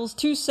 tackles,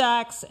 2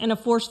 sacks, and a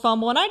forced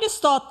fumble. And I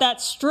just thought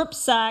that strip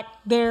sack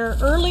there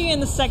early in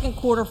the second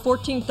quarter,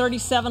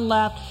 14:37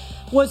 left,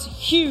 was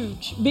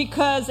huge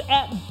because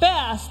at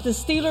best the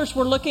Steelers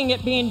were looking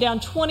at being down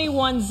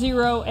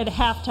 21-0 at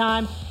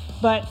halftime,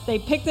 but they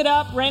picked it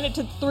up, ran it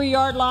to the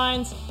 3-yard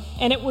lines,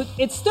 and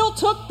it still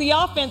took the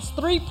offense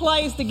 3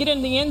 plays to get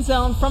in the end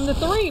zone from the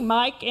 3,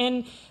 Mike.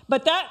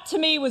 But that, to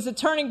me, was a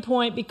turning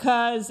point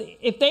because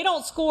if they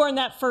don't score in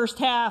that first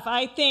half,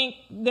 I think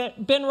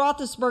that Ben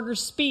Roethlisberger's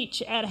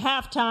speech at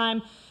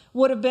halftime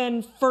would have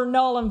been for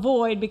null and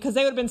void because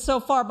they would have been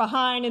so far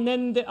behind. And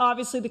then,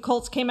 obviously, the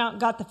Colts came out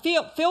and got the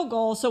field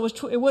goal, so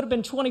it would have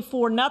been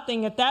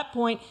 24-0 at that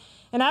point.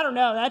 And I don't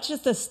know, that's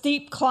just a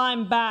steep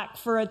climb back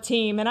for a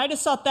team. And I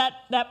just thought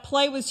that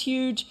play was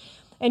huge.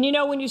 And, you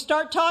know, when you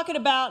start talking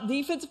about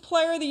Defensive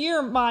Player of the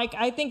Year, Mike,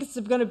 I think it's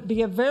going to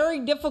be a very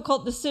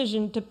difficult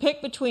decision to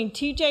pick between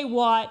T.J.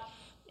 Watt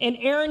and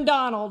Aaron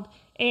Donald.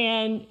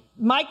 And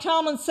Mike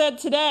Tomlin said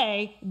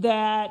today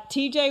that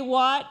T.J.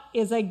 Watt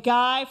is a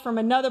guy from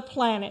another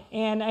planet,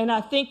 and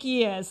I think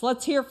he is.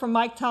 Let's hear from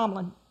Mike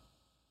Tomlin.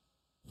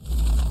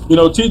 You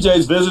know,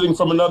 T.J.'s visiting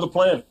from another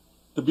planet,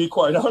 to be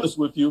quite honest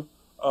with you.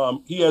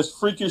 He has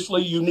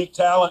freakishly unique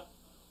talent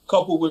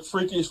coupled with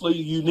freakishly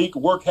unique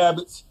work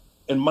habits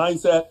and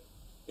mindset,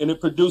 and it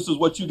produces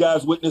what you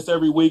guys witness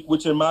every week,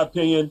 which in my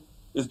opinion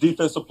is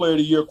Defensive Player of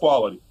the Year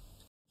quality.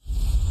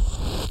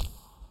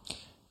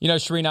 You know,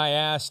 Shireen, I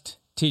asked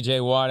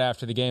TJ Watt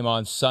after the game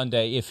on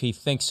Sunday if he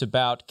thinks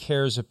about,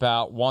 cares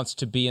about, wants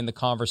to be in the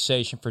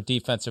conversation for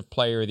Defensive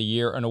Player of the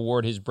Year, an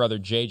award his brother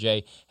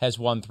JJ has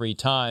won 3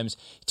 times.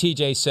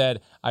 TJ said,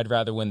 I'd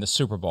rather win the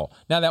Super Bowl.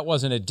 Now, that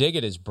wasn't a dig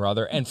at his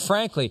brother, and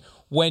frankly,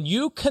 when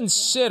you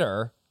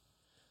consider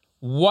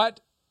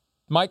what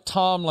Mike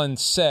Tomlin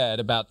said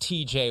about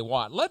T.J.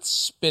 Watt, let's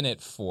spin it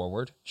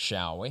forward,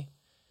 shall we?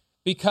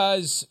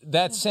 Because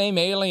that same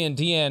alien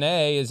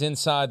DNA is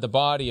inside the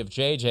body of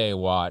J.J.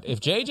 Watt. If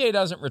J.J.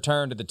 doesn't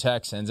return to the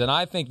Texans, and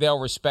I think they'll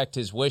respect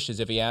his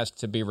wishes if he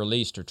asks to be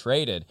released or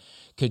traded,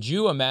 could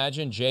you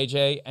imagine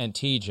J.J. and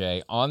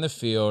T.J. on the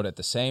field at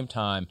the same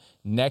time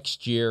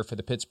next year for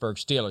the Pittsburgh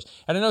Steelers?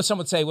 And I know some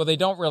would say, well, they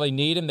don't really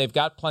need him. They've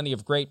got plenty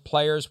of great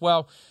players.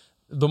 Well,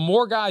 the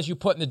more guys you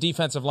put in the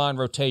defensive line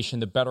rotation,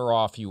 the better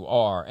off you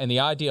are. And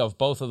the idea of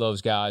both of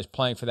those guys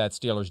playing for that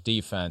Steelers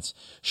defense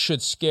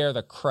should scare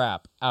the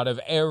crap out of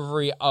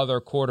every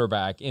other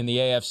quarterback in the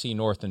AFC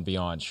North and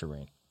beyond,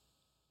 Shireen.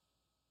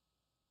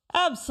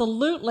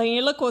 Absolutely.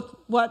 You look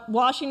what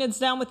Washington's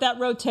done with that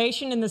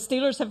rotation, and the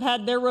Steelers have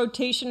had their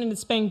rotation, and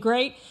it's been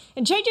great.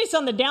 And JJ's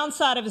on the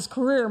downside of his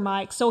career,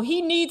 Mike, so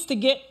he needs to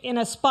get in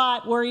a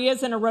spot where he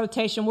is in a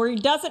rotation, where he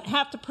doesn't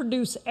have to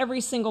produce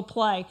every single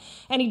play,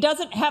 and he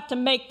doesn't have to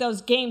make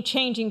those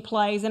game-changing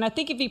plays. And I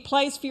think if he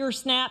plays fewer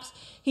snaps,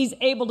 he's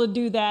able to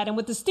do that. And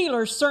with the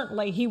Steelers,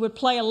 certainly he would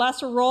play a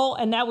lesser role,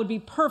 and that would be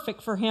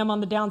perfect for him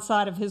on the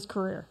downside of his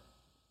career.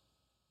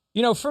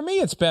 You know, for me,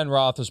 it's Ben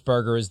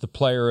Roethlisberger as the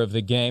player of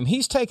the game.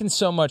 He's taken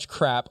so much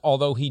crap,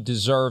 although he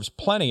deserves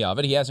plenty of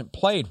it. He hasn't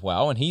played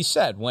well, and he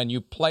said when you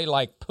play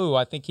like poo,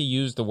 I think he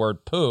used the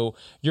word poo,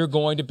 you're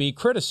going to be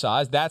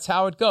criticized. That's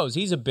how it goes.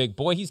 He's a big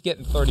boy. He's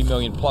getting $30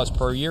 million plus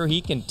per year.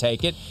 He can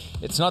take it.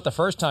 It's not the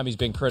first time he's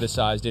been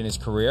criticized in his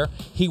career.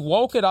 He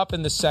woke it up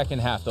in the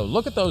second half, though.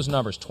 Look at those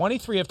numbers.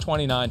 23 of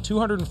 29,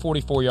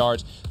 244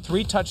 yards,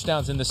 3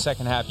 touchdowns in the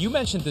second half. You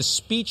mentioned the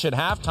speech at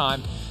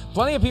halftime.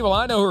 Plenty of people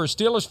I know who are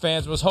Steelers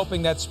fans was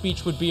hoping that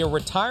speech would be a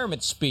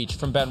retirement speech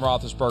from Ben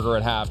Roethlisberger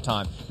at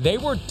halftime. They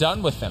were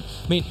done with him.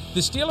 I mean, the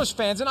Steelers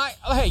fans, and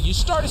hey, you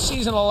start a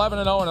season 11-0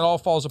 and it all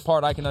falls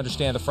apart. I can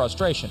understand the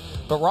frustration.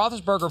 But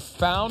Roethlisberger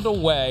found a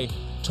way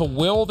to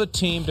will the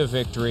team to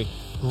victory.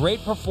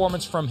 Great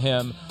performance from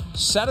him.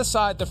 Set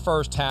aside the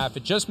first half.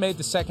 It just made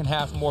the second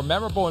half more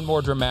memorable and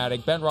more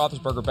dramatic. Ben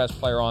Roethlisberger, best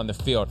player on the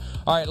field.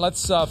 All right,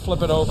 let's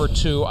flip it over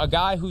to a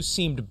guy who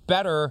seemed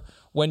better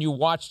when you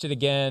watched it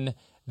again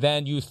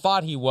than you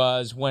thought he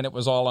was when it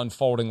was all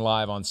unfolding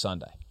live on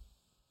Sunday.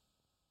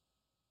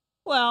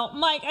 Well,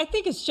 Mike, I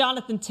think it's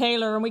Jonathan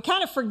Taylor, and we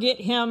kind of forget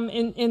him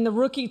in the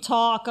rookie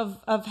talk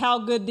of how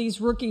good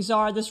these rookies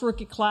are, this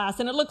rookie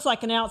class. And it looks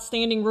like an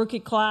outstanding rookie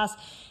class.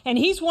 And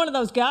he's one of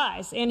those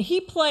guys. And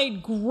he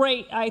played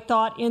great, I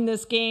thought, in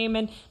this game.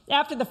 And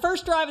after the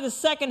first drive of the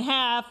second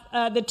half,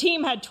 the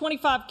team had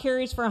 25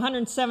 carries for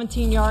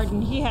 117 yards,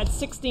 and he had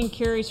 16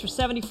 carries for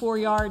 74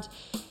 yards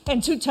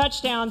and 2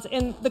 touchdowns.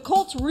 And the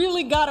Colts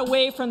really got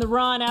away from the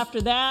run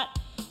after that.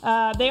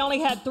 They only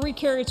had 3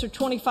 carries for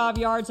 25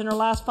 yards in their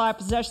last 5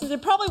 possessions,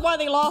 and probably why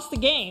they lost the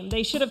game.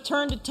 They should have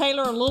turned to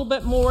Taylor a little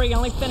bit more. He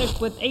only finished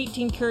with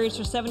 18 carries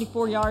for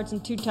 74 yards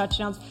and 2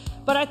 touchdowns.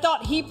 But I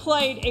thought he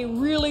played a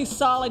really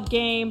solid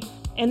game,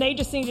 and they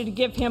just needed to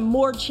give him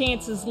more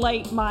chances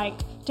late, Mike,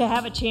 to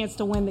have a chance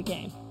to win the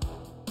game.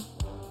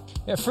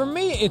 Yeah, for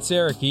me, it's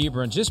Eric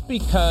Ebron, just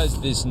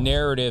because this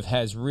narrative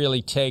has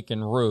really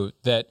taken root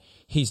that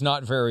he's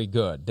not very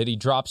good, that he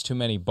drops too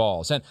many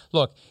balls. And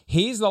look,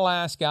 he's the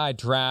last guy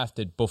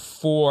drafted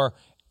before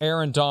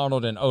Aaron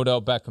Donald and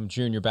Odell Beckham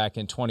Jr. back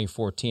in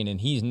 2014,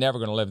 and he's never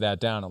going to live that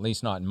down, at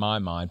least not in my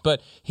mind.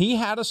 But he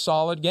had a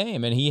solid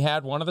game, and he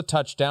had one of the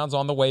touchdowns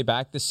on the way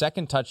back, the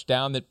second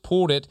touchdown that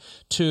pulled it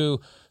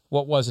to,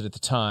 what was it at the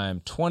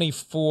time?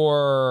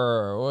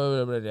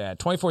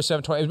 24-7.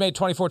 It was made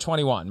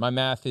 24-21. My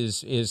math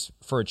is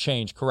for a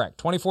change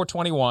correct.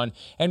 24-21,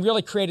 and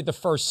really created the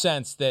first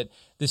sense that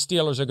the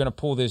Steelers are going to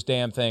pull this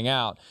damn thing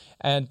out.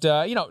 And,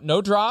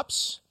 no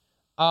drops.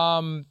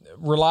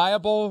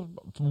 Reliable,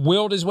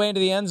 willed his way into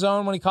the end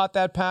zone when he caught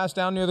that pass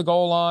down near the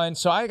goal line.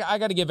 So I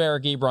got to give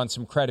Eric Ebron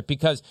some credit,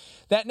 because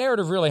that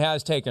narrative really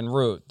has taken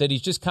root, that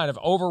he's just kind of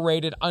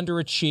overrated,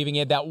 underachieving. He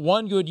had that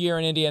one good year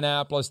in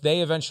Indianapolis.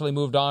 They eventually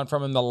moved on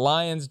from him. The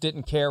Lions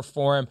didn't care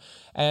for him,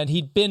 and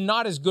he'd been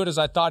not as good as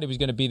I thought he was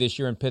going to be this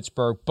year in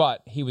Pittsburgh,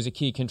 but he was a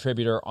key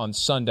contributor on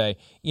Sunday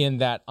in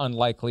that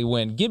unlikely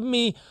win. Give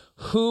me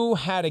who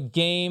had a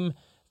game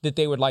that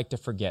they would like to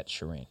forget,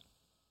 Shireen.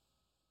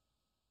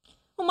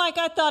 Well, Mike,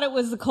 I thought it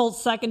was the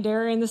Colts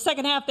secondary. In the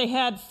second half, they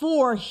had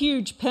 4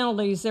 huge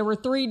penalties. There were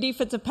 3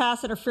 defensive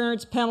pass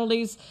interference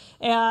penalties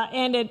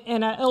and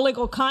an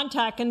illegal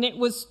contact, and it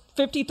was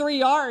 53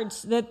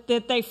 yards that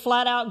they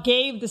flat out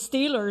gave the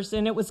Steelers,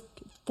 and it was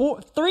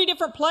 3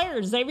 different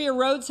players. Xavier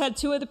Rhodes had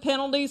 2 of the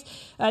penalties.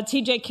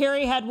 T.J.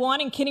 Carey had 1,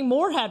 and Kenny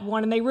Moore had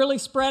 1, and they really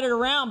spread it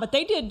around. But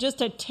they did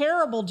just a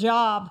terrible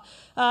job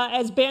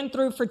as Ben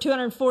threw for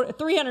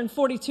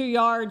 342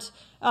 yards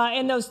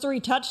in those 3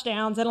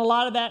 touchdowns. And a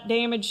lot of that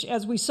damage,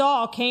 as we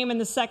saw, came in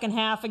the second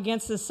half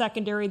against the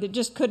secondary that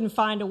just couldn't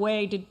find a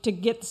way to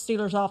get the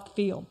Steelers off the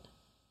field.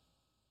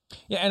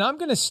 Yeah, and I'm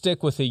going to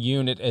stick with a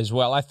unit as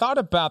well. I thought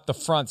about the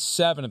front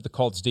 7 of the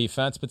Colts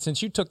defense, but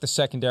since you took the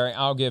secondary,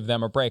 I'll give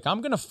them a break.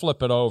 I'm going to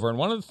flip it over. And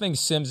one of the things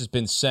Sims has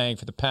been saying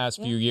for the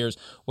past few years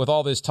with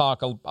all this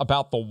talk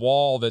about the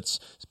wall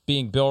that's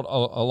being built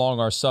along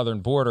our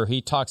southern border,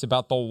 he talks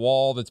about the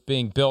wall that's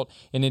being built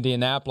in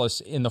Indianapolis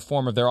in the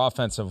form of their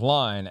offensive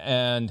line.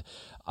 And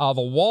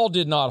the wall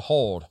did not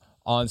hold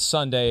on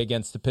Sunday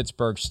against the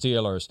Pittsburgh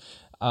Steelers.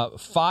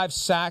 5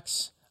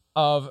 sacks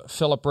of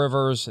Phillip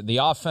Rivers. The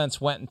offense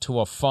went into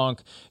a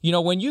funk.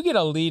 When you get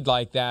a lead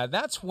like that,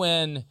 that's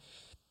when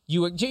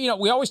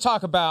we always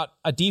talk about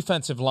a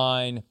defensive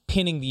line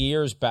pinning the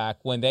ears back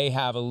when they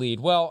have a lead.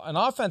 Well, an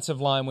offensive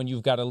line, when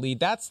you've got a lead,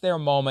 that's their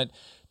moment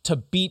to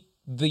beat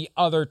the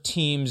other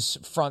team's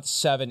front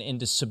 7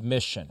 into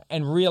submission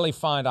and really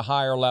find a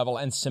higher level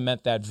and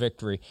cement that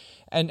victory.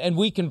 And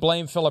we can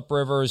blame Phillip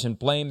Rivers and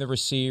blame the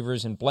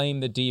receivers and blame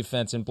the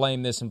defense and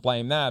blame this and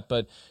blame that.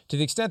 But to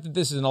the extent that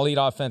this is an elite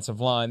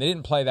offensive line, they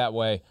didn't play that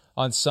way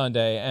on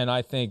Sunday. And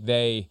I think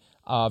they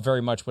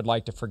very much would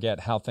like to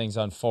forget how things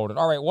unfolded.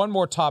 All right, one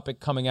more topic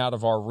coming out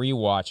of our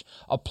rewatch.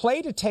 A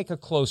play to take a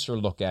closer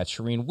look at,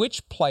 Shireen.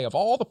 Which play of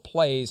all the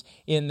plays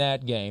in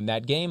that game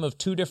of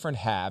 2 different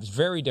halves,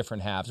 very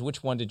different halves,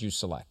 which one did you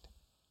select?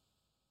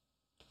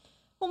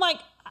 Well, Mike,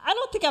 I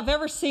don't think I've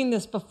ever seen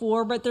this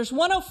before, but there's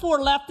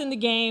 1:04 left in the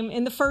game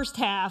in the first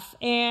half,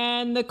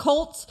 and the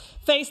Colts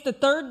faced the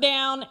 3rd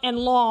down and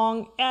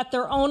long at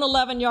their own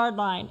 11-yard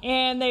line.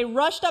 And they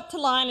rushed up to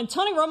line, and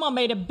Tony Romo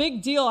made a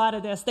big deal out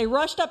of this. They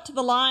rushed up to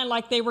the line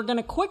like they were going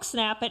to quick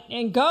snap it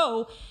and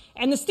go,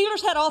 And the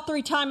Steelers had all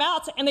 3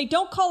 timeouts, and they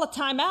don't call a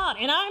timeout.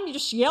 And I'm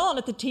just yelling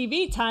at the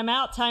TV,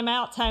 timeout,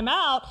 timeout,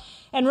 timeout.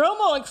 And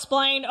Romo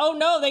explained, oh,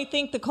 no, they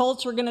think the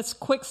Colts are going to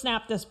quick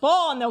snap this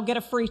ball and they'll get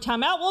a free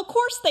timeout. Well, of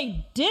course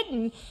they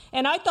didn't.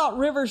 And I thought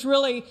Rivers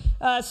really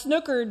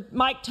snookered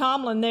Mike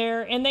Tomlin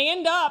there. And they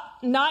end up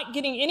not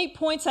getting any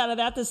points out of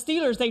that. The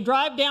Steelers, they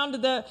drive down to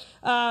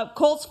the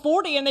Colts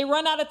 40 and they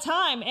run out of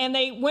time. And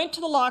they went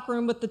to the locker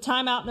room with the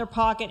timeout in their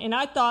pocket. And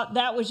I thought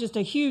that was just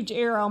a huge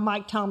error on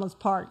Mike Tomlin's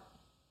part.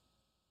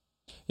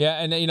 Yeah,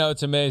 and,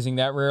 it's amazing.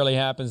 That rarely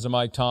happens to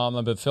Mike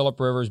Tomlin, but Philip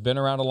Rivers, been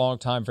around a long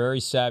time, very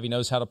savvy,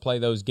 knows how to play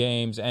those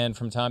games, and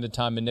from time to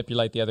time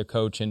manipulate the other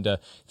coach into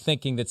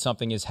thinking that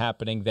something is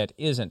happening that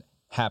isn't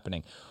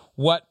happening.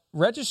 What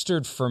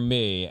registered for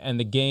me and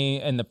the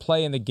game and the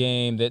play in the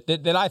game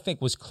that I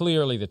think was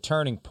clearly the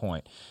turning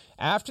point,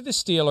 after the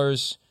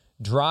Steelers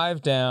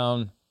drive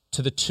down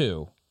to the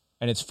 2,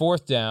 and it's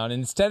 4th down,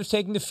 and instead of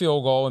taking the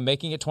field goal and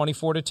making it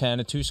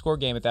 24-10, a 2-score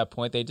game at that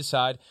point, they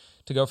decide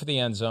to go for the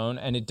end zone,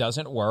 and it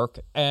doesn't work.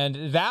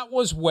 And that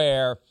was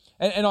where,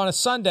 and on a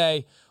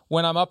Sunday,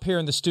 when I'm up here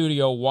in the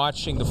studio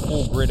watching the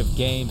full grid of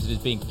games that is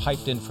being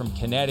piped in from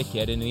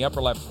Connecticut, and in the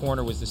upper left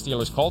corner was the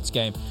Steelers-Colts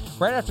game,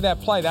 right after that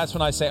play, that's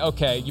when I say,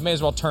 okay, you may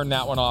as well turn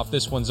that one off.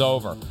 This one's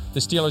over. The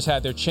Steelers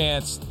had their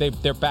chance.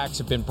 Their backs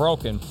have been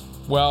broken.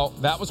 Well,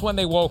 that was when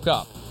they woke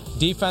up.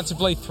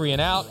 Defensively, 3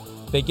 and out.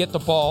 They get the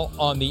ball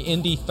on the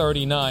Indy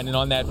 39, and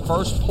on that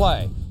first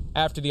play,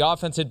 after the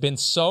offense had been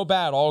so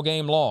bad all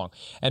game long,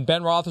 and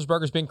Ben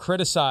Roethlisberger's been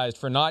criticized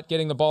for not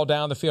getting the ball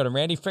down the field, and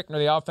Randy Fichtner,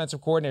 the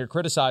offensive coordinator,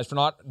 criticized for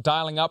not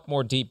dialing up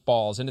more deep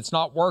balls, and it's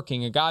not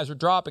working, and guys are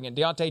dropping it.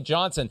 Deontay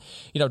Johnson,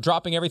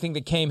 dropping everything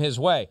that came his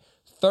way.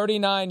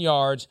 39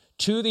 yards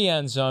to the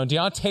end zone.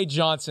 Deontay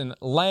Johnson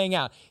laying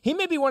out. He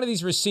may be one of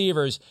these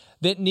receivers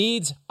that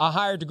needs a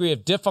higher degree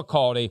of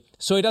difficulty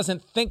so he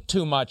doesn't think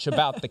too much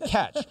about the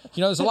catch.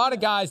 There's a lot of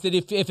guys that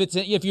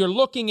if you're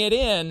looking it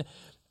in,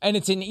 and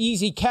it's an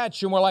easy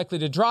catch, you're more likely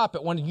to drop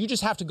it. When you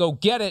just have to go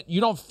get it, you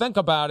don't think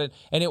about it,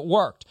 and it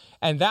worked.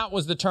 And that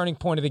was the turning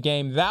point of the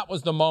game. That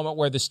was the moment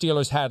where the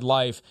Steelers had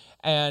life.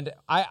 And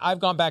I've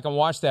gone back and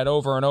watched that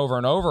over and over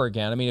and over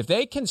again. I mean, if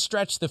they can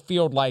stretch the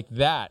field like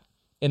that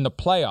in the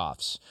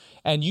playoffs,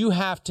 and you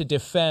have to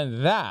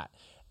defend that,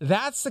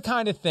 that's the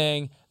kind of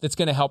thing that's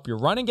going to help your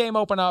running game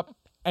open up,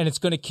 and it's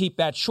going to keep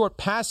that short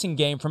passing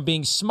game from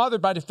being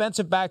smothered by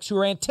defensive backs who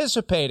are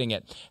anticipating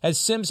it. As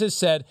Sims has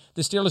said,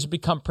 the Steelers have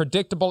become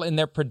predictable in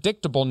their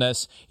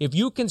predictableness. If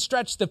you can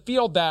stretch the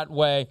field that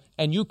way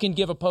and you can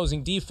give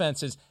opposing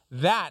defenses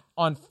that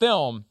on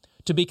film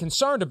to be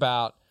concerned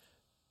about,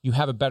 you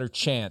have a better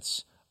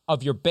chance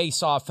of your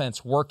base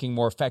offense working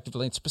more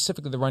effectively, and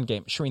specifically the run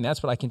game. Shireen,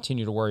 that's what I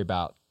continue to worry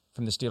about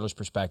from the Steelers'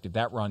 perspective,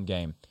 that run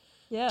game.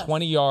 Yes,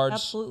 20 yards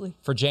absolutely.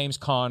 For James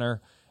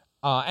Conner.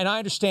 And I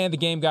understand the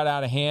game got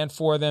out of hand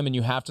for them and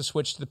you have to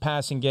switch to the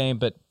passing game,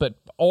 but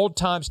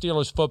old-time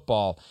Steelers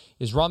football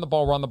is run the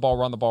ball, run the ball,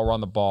 run the ball,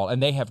 run the ball,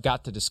 and they have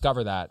got to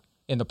discover that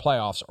in the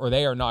playoffs or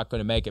they are not going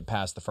to make it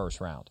past the first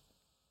round.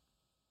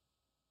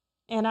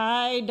 And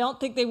I don't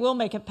think they will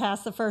make it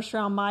past the first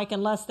round, Mike,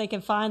 unless they can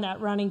find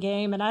that running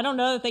game. And I don't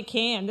know that they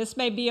can. This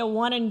may be a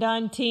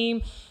one-and-done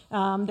team.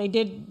 They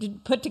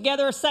did put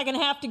together a second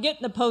half to get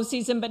in the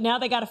postseason, but now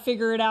they got to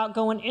figure it out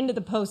going into the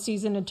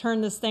postseason and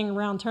turn this thing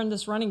around, turn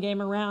this running game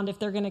around if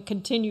they're going to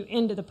continue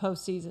into the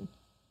postseason.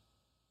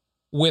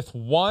 With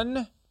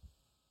one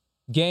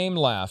game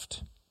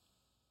left,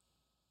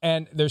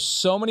 and there's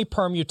so many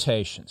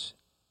permutations,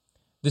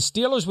 the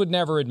Steelers would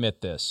never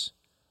admit this,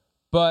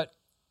 but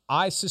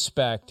I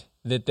suspect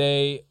that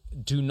they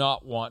do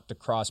not want to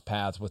cross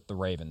paths with the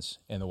Ravens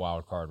in the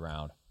wild card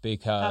round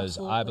because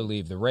Absolutely. I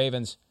believe the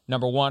Ravens,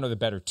 number one, are the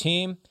better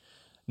team.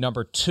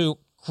 Number two,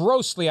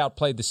 grossly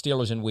outplayed the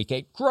Steelers in Week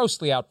 8,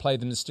 grossly outplayed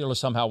them. The Steelers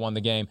somehow won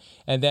the game.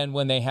 And then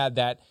when they had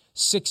that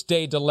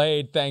 6-day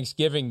delayed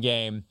Thanksgiving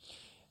game,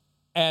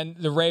 and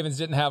the Ravens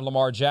didn't have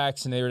Lamar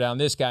Jackson. They were down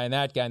this guy and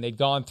that guy, and they'd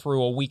gone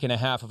through a week and a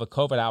half of a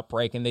COVID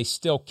outbreak, and they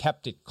still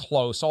kept it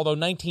close. Although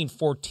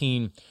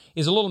 19-14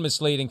 is a little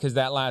misleading because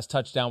that last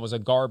touchdown was a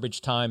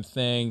garbage time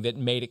thing that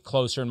made it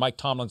closer, and Mike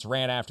Tomlin's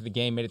ran after the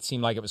game, made it seem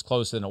like it was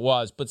closer than it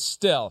was. But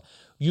still,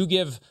 you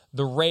give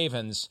the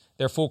Ravens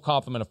their full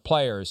complement of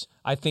players,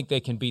 I think they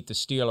can beat the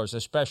Steelers,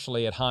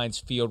 especially at Heinz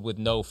Field with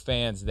no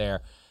fans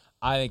there.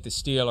 I think the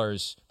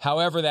Steelers,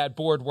 however that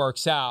board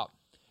works out,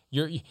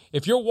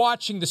 if you're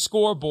watching the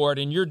scoreboard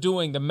and you're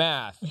doing the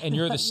math and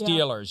you're the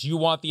Steelers, you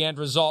want the end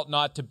result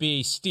not to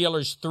be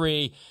Steelers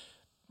 3,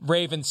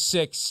 Ravens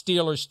 6,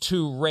 Steelers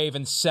 2,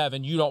 Ravens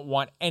 7. You don't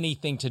want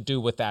anything to do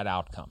with that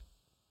outcome.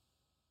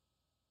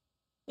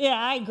 Yeah,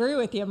 I agree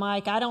with you,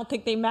 Mike. I don't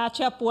think they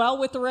match up well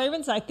with the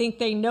Ravens. I think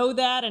they know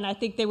that, and I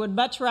think they would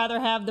much rather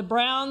have the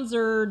Browns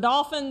or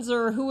Dolphins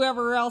or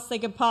whoever else they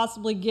could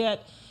possibly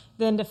get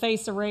than to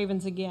face the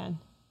Ravens again.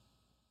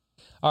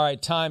 All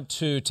right, time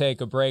to take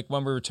a break.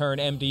 When we return,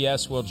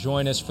 MDS will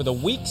join us for the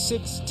Week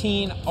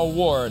 16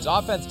 awards.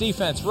 Offense,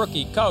 defense,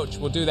 rookie, coach.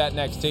 We'll do that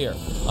next here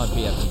on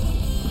PFT.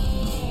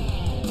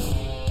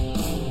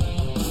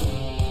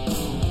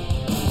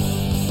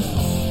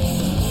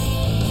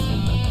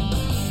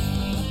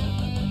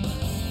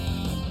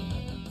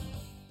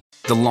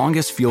 The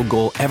longest field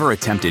goal ever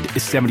attempted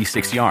is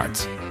 76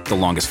 yards. The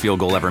longest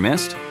field goal ever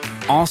missed?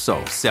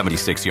 Also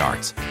 76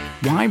 yards.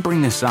 Why bring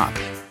this up?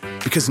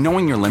 Because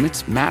knowing your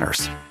limits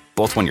matters,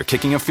 both when you're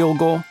kicking a field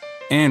goal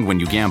and when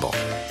you gamble.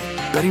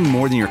 Betting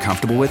more than you're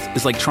comfortable with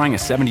is like trying a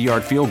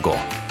 70-yard field goal.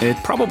 It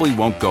probably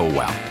won't go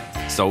well.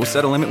 So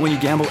set a limit when you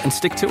gamble and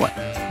stick to it.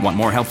 Want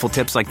more helpful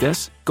tips like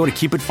this? Go to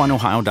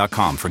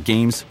keepitfunohio.com for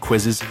games,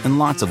 quizzes, and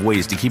lots of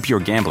ways to keep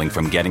your gambling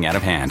from getting out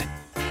of hand.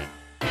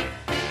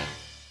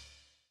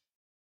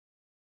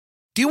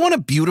 Do you want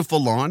a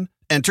beautiful lawn?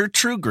 Enter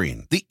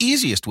TruGreen, the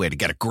easiest way to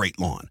get a great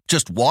lawn.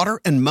 Just water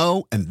and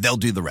mow, and they'll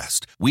do the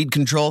rest. Weed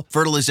control,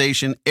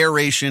 fertilization,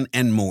 aeration,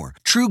 and more.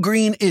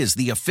 TruGreen is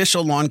the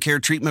official lawn care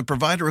treatment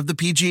provider of the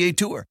PGA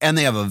Tour, and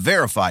they have a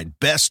verified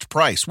best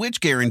price, which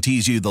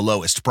guarantees you the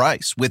lowest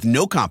price with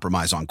no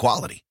compromise on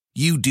quality.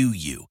 You do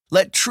you.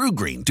 Let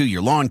TruGreen do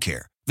your lawn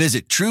care.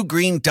 Visit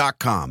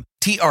TruGreen.com,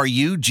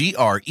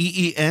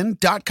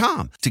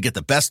 TruGreen.com, to get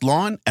the best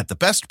lawn at the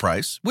best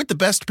price with the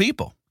best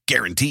people.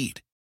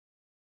 Guaranteed.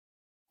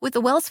 With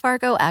the Wells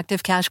Fargo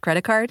Active Cash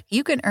Credit Card,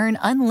 you can earn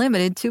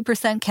unlimited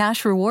 2%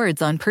 cash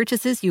rewards on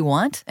purchases you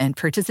want and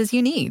purchases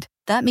you need.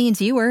 That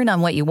means you earn on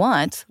what you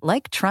want,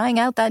 like trying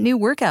out that new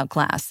workout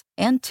class,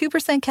 and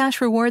 2% cash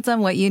rewards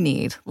on what you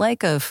need,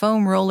 like a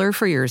foam roller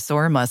for your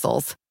sore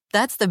muscles.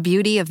 That's the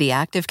beauty of the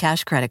Active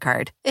Cash Credit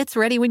Card. It's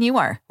ready when you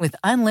are, with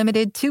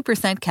unlimited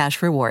 2%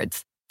 cash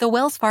rewards. The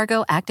Wells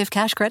Fargo Active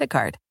Cash Credit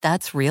Card.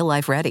 That's real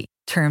life ready.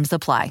 Terms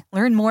apply.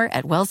 Learn more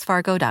at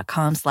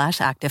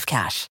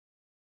wellsfargo.com/activecash.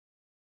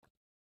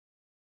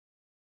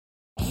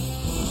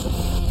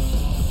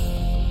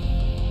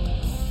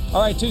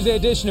 All right, Tuesday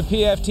edition of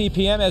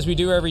PFTPM. As we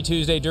do every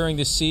Tuesday during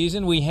the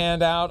season, we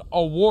hand out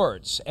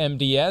awards.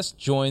 MDS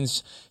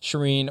joins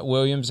Shireen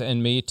Williams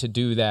and me to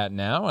do that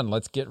now. And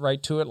let's get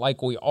right to it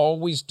like we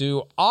always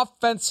do.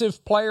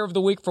 Offensive Player of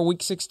the Week for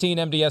Week 16.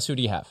 MDS, who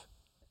do you have?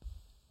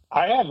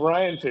 I have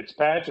Ryan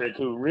Fitzpatrick,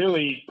 who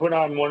really put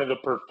on one of the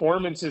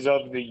performances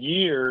of the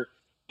year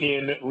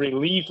in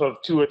relief of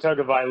Tua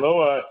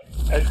Tagovailoa.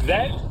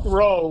 That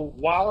throw,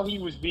 while he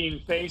was being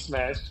face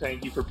masked,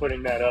 thank you for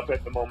putting that up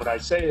at the moment I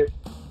say it,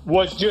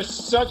 was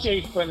just such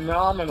a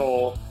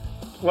phenomenal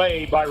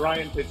play by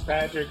Ryan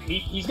Fitzpatrick.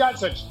 He's got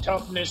such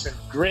toughness and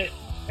grit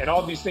and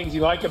all these things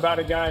you like about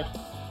a guy.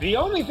 The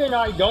only thing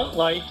I don't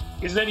like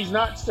is that he's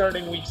not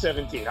starting Week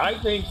 17. I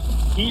think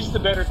he's the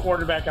better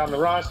quarterback on the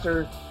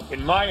roster.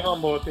 In my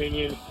humble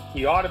opinion,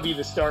 he ought to be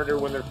the starter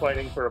when they're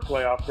fighting for a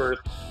playoff berth.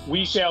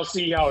 We shall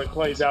see how it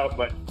plays out,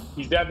 but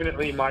he's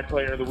definitely my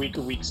player of the week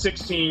of Week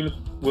 16.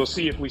 We'll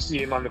see if we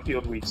see him on the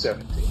field Week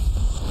 17.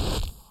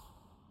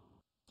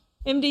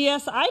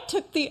 MDS, I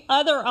took the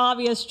other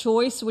obvious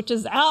choice, which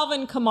is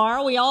Alvin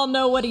Kamara. We all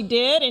know what he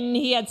did, and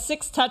he had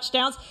 6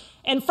 touchdowns.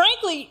 And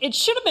frankly, it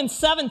should have been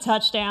 7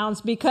 touchdowns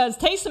because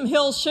Taysom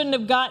Hill shouldn't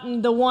have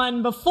gotten the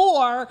one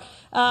before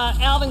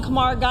Alvin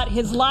Kamara got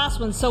his last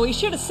one. So he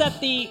should have set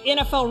the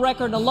NFL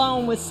record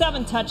alone with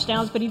 7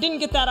 touchdowns, but he didn't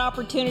get that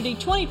opportunity.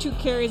 22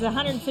 carries,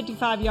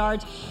 155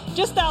 yards,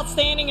 just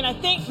outstanding. And I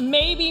think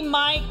maybe,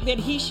 Mike, that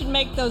he should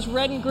make those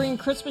red and green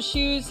Christmas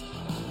shoes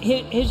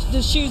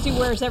the shoes he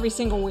wears every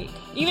single week,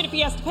 even if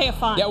he has to pay a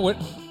fine. Yeah,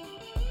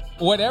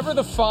 whatever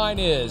the fine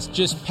is,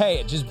 just pay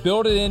it. Just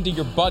build it into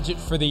your budget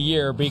for the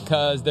year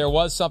because there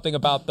was something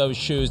about those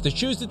shoes. The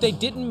shoes that they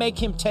didn't make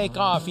him take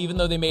off, even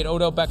though they made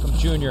Odell Beckham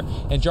Jr.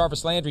 and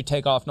Jarvis Landry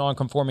take off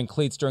non-conforming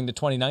cleats during the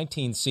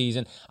 2019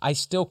 season. I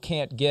still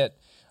can't get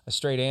a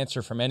straight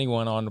answer from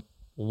anyone on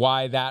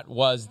why that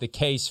was the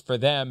case for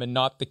them and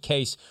not the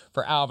case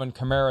for Alvin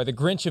Kamara. The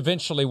Grinch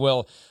eventually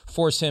will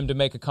force him to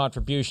make a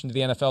contribution to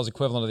the NFL's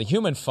equivalent of the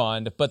Human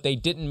Fund, but they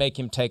didn't make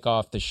him take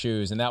off the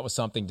shoes, and that was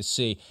something to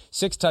see.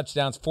 6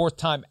 touchdowns, 4th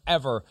time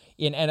ever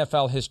in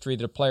NFL history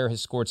that a player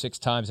has scored 6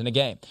 times in a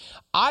game.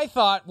 I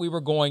thought we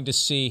were going to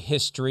see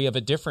history of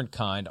a different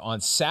kind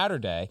on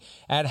Saturday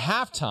at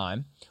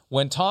halftime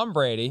when Tom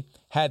Brady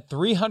had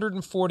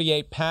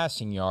 348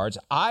 passing yards.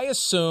 I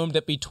assumed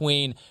that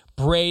between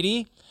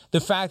Brady, the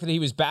fact that he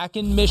was back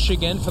in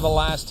Michigan for the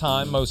last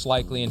time, most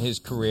likely in his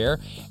career,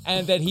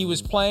 and that he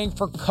was playing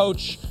for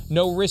Coach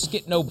No Risk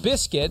It, No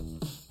Biscuit,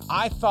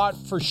 I thought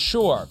for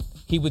sure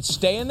he would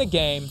stay in the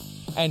game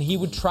and he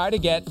would try to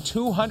get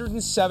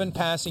 207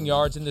 passing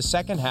yards in the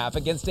second half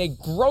against a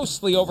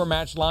grossly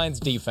overmatched Lions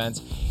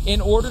defense in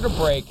order to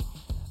break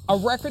a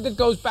record that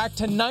goes back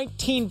to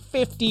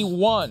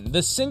 1951,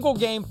 the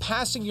single-game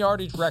passing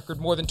yardage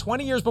record more than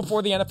 20 years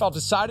before the NFL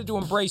decided to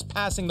embrace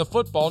passing the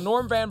football.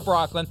 Norm Van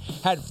Brocklin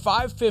had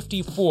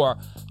 554.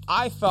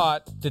 I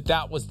thought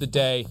that was the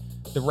day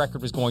the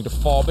record was going to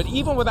fall, but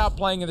even without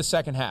playing in the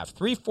second half,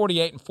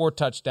 348 and 4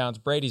 touchdowns,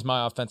 Brady's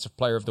my Offensive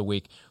Player of the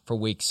Week for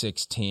Week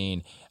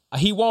 16.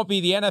 He won't be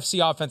the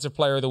NFC Offensive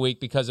Player of the Week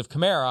because of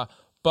Kamara,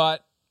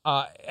 but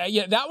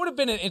yeah, that would have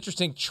been an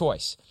interesting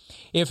choice.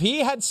 If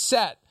he had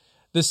set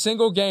the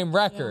single-game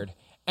record,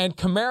 and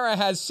Kamara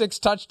has 6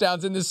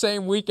 touchdowns in the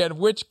same weekend,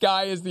 which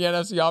guy is the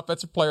NFC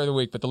Offensive Player of the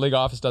Week? But the league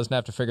office doesn't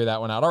have to figure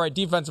that one out. All right,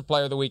 Defensive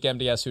Player of the Week,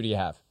 MDS, who do you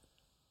have?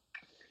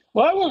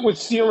 Well, I went with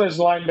Steelers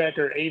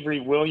linebacker Avery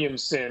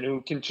Williamson,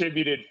 who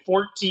contributed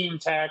 14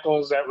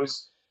 tackles. That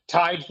was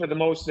tied for the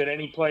most that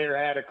any player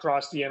had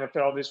across the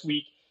NFL this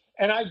week.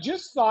 And I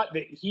just thought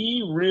that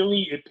he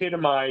really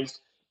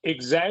epitomized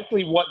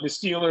exactly what the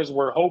Steelers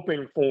were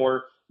hoping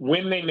for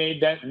when they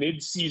made that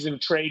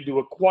midseason trade to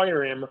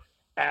acquire him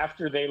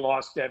after they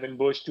lost Devin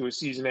Bush to a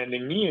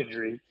season-ending knee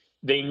injury.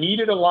 They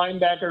needed a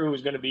linebacker who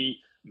was going to be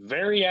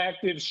very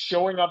active,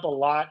 showing up a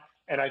lot.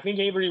 And I think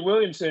Avery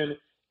Williamson,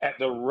 at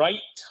the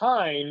right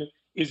time,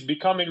 is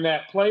becoming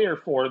that player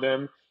for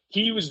them.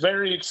 He was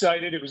very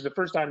excited. It was the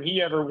first time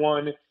he ever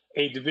won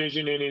a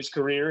division in his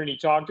career, and he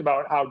talked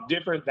about how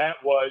different that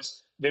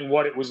was than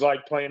what it was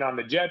like playing on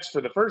the Jets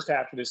for the first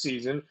half of the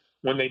season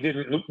when they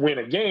didn't win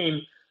a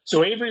game.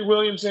 So Avery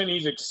Williamson,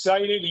 he's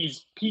excited.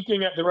 He's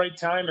peaking at the right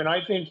time, and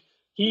I think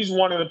he's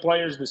one of the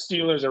players the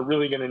Steelers are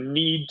really going to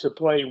need to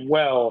play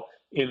well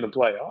in the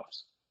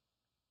playoffs.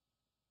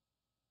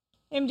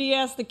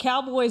 MDS, the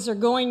Cowboys are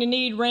going to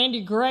need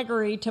Randy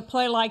Gregory to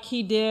play like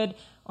he did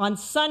on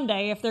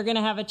Sunday if they're going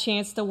to have a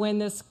chance to win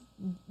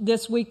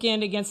this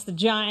weekend against the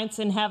Giants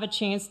and have a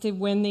chance to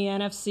win the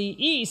NFC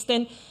East.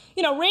 And,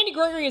 you know, Randy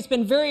Gregory has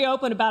been very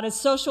open about his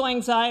social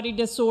anxiety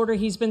disorder.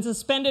 He's been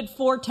suspended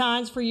 4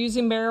 times for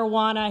using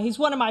marijuana. He's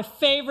one of my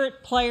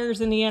favorite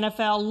players in the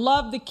NFL.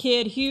 Love the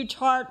kid, huge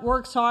heart,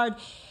 works hard.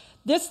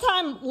 This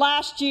time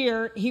last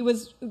year, he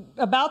was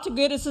about to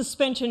get a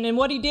suspension, and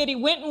what he did, he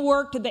went and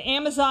worked at the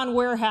Amazon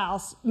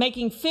warehouse,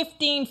 making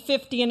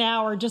 $15.50 an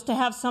hour just to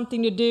have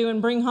something to do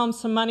and bring home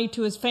some money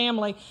to his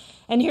family.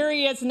 And here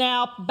he is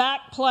now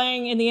back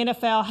playing in the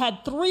NFL,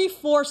 had 3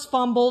 forced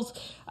fumbles,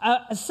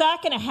 a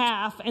sack and a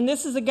half, and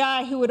this is a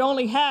guy who had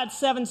only had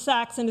 7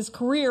 sacks in his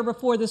career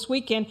before this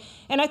weekend.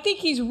 And I think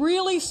he's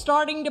really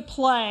starting to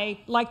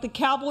play like the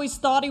Cowboys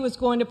thought he was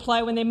going to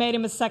play when they made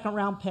him a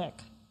second-round pick.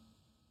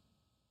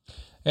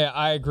 Yeah,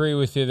 I agree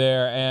with you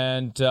there,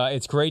 and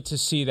it's great to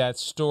see that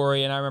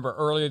story. And I remember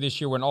earlier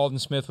this year when Aldon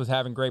Smith was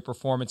having great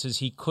performances,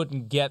 he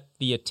couldn't get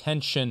the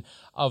attention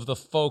of the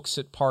folks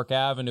at Park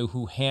Avenue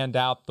who hand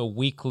out the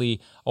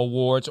weekly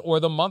awards or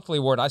the monthly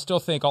award. I still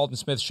think Aldon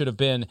Smith should have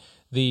been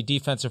the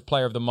Defensive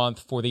Player of the Month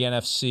for the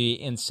NFC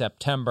in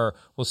September.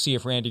 We'll see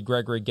if Randy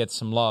Gregory gets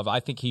some love. I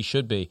think he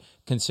should be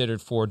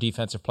considered for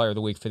Defensive Player of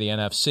the Week for the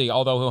NFC,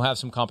 although he'll have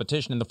some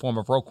competition in the form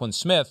of Roquan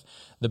Smith,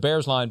 the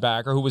Bears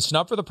linebacker, who was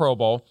snubbed for the Pro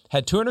Bowl,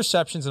 had 2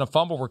 interceptions and a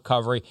fumble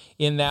recovery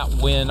in that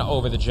win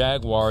over the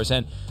Jaguars.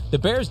 And the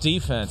Bears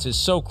defense is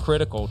so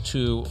critical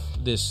to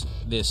this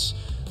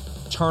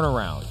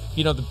turnaround.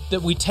 You know,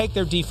 we take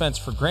their defense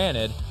for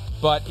granted,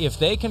 but if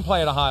they can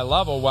play at a high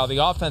level while the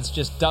offense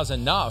just does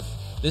enough,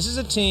 this is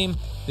a team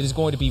that is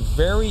going to be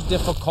very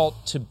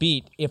difficult to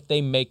beat if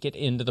they make it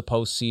into the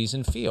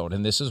postseason field.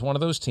 And this is one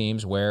of those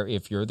teams where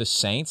if you're the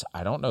Saints,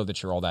 I don't know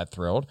that you're all that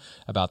thrilled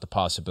about the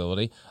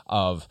possibility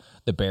of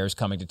the Bears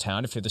coming to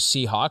town. If you're the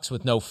Seahawks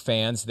with no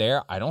fans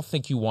there, I don't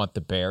think you want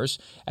the Bears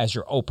as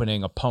your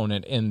opening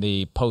opponent in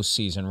the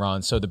postseason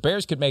run. So the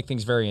Bears could make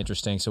things very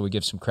interesting. So we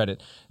give some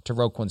credit to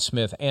Roquan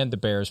Smith and the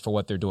Bears for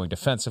what they're doing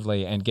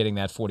defensively and getting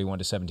that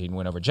 41-17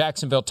 win over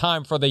Jacksonville.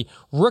 Time for the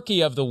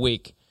Rookie of the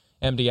Week.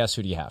 MDS,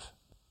 who do you have?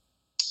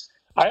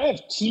 I have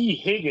T.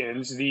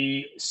 Higgins,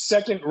 the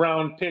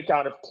second-round pick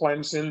out of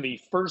Clemson, the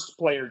first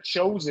player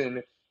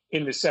chosen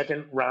in the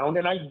second round.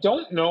 And I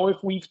don't know if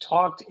we've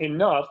talked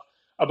enough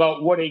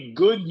about what a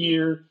good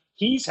year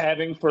he's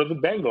having for the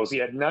Bengals. He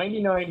had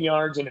 99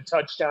 yards and a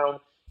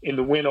touchdown in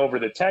the win over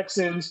the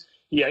Texans.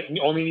 He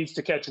only needs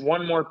to catch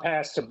one more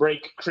pass to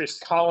break Chris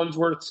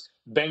Collinsworth's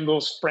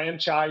Bengals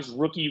franchise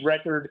rookie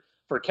record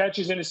for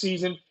catches in a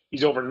season.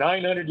 He's over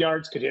 900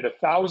 yards, could hit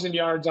 1,000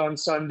 yards on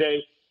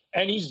Sunday.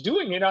 And he's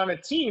doing it on a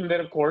team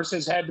that, of course,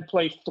 has had to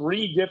play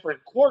 3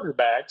 different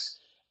quarterbacks.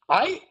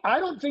 I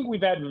don't think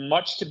we've had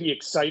much to be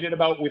excited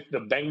about with the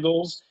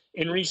Bengals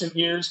in recent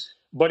years.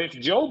 But if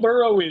Joe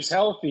Burrow is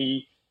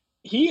healthy,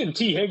 he and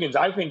T. Higgins,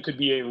 I think, could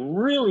be a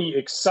really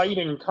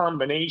exciting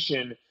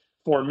combination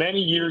for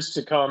many years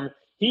to come.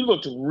 He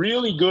looked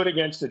really good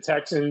against the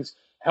Texans,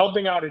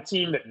 helping out a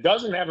team that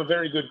doesn't have a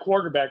very good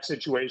quarterback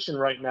situation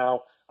right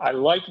now. I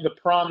like the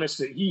promise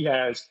that he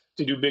has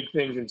to do big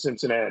things in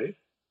Cincinnati.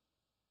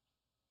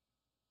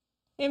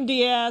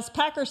 MDS,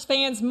 Packers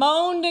fans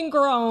moaned and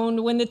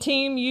groaned when the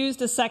team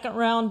used a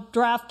second-round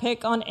draft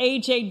pick on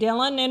A.J.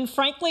 Dillon, and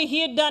frankly, he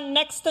had done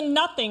next to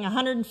nothing,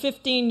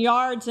 115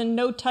 yards and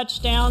no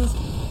touchdowns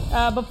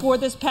before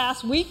this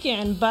past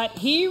weekend, but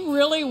he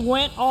really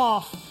went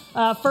off.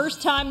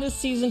 First time this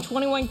season,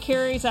 21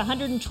 carries,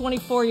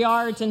 124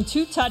 yards, and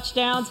 2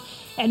 touchdowns.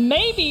 And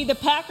maybe the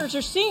Packers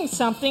are seeing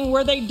something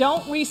where they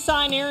don't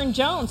re-sign Aaron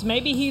Jones.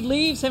 Maybe he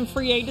leaves in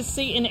free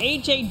agency and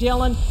A.J.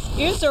 Dillon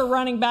is their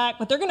running back.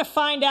 But they're going to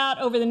find out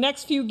over the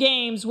next few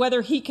games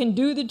whether he can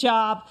do the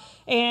job,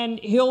 and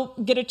he'll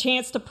get a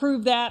chance to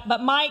prove that.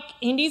 But, Mike,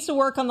 he needs to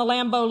work on the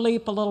Lambeau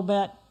leap a little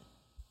bit.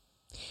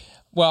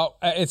 Well,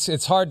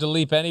 it's hard to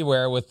leap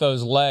anywhere with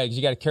those legs.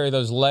 You got to carry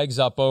those legs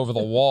up over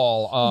the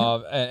wall.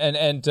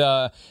 And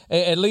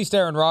at least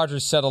Aaron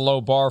Rodgers set a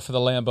low bar for the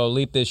Lambeau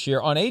leap this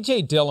year. On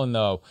A.J. Dillon,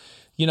 though,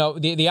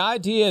 the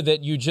idea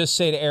that you just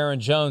say to Aaron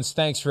Jones,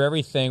 thanks for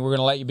everything, we're going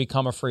to let you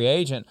become a free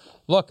agent.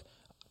 Look,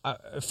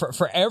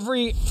 for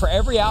every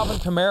Alvin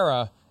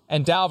Kamara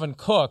and Dalvin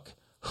Cook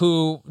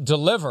who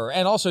deliver,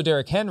 and also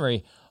Derrick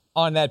Henry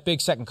on that big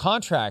second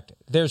contract,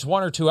 there's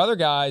one or two other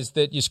guys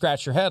that you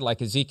scratch your head,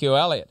 like Ezekiel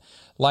Elliott,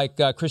 like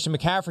Christian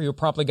McCaffrey, who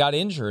promptly got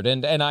injured.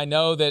 And I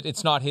know that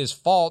it's not his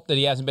fault that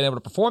he hasn't been able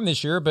to perform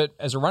this year, but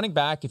as a running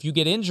back, if you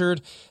get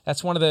injured,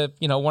 that's one of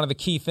the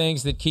key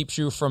things that keeps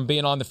you from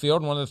being on the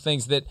field and one of the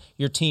things that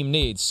your team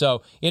needs.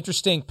 So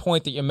interesting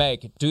point that you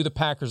make. Do the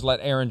Packers let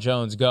Aaron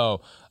Jones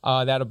go?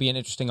 That'll be an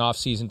interesting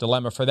offseason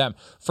dilemma for them.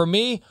 For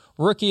me,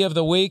 Rookie of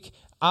the Week,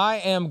 I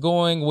am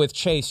going with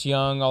Chase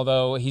Young,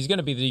 although he's going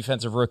to be the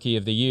Defensive Rookie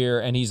of the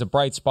Year, and he's a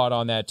bright spot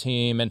on that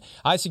team. And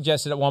I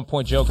suggested at one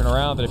point, joking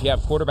around, that if you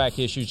have quarterback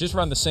issues, just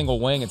run the single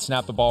wing and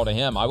snap the ball to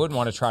him. I wouldn't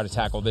want to try to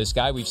tackle this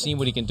guy. We've seen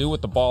what he can do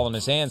with the ball in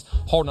his hands,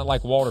 holding it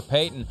like Walter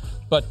Payton.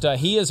 But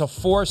he is a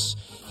force.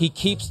 He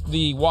keeps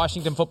the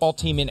Washington football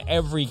team in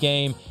every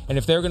game. And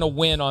if they're going to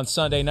win on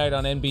Sunday night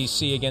on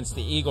NBC against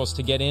the Eagles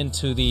to get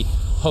into the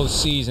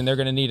postseason, they're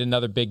going to need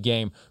another big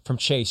game from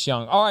Chase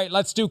Young. All right,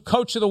 let's do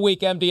Coach of the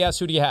Week. MDS,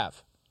 who do you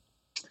have?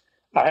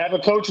 I have a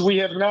coach we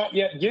have not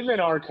yet given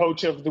our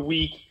Coach of the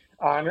Week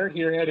honor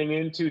here heading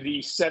into the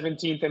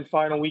 17th and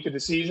final week of the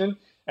season,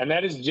 and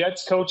that is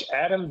Jets coach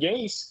Adam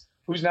Gase,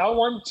 who's now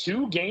won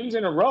 2 games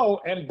in a row,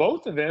 and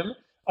both of them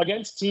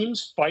against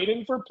teams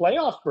fighting for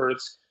playoff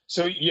berths.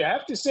 So you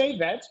have to say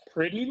that's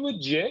pretty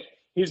legit.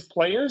 His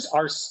players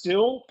are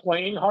still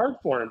playing hard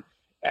for him.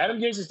 Adam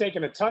Gase has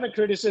taken a ton of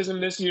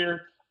criticism this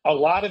year. A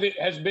lot of it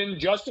has been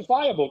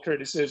justifiable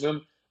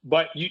criticism,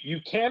 but you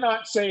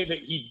cannot say that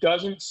he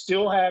doesn't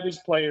still have his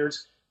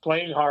players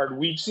playing hard.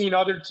 We've seen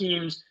other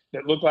teams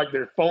that look like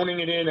they're phoning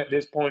it in at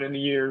this point in the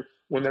year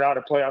when they're out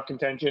of playoff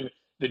contention.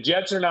 The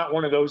Jets are not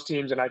one of those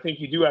teams, and I think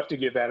you do have to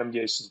give Adam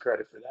Gase some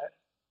credit for that.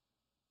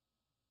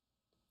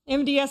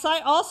 MDS,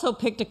 I also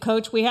picked a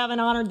coach we haven't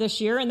honored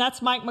this year, and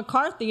that's Mike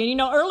McCarthy. And,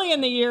 early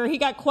in the year, he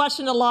got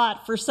questioned a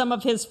lot for some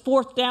of his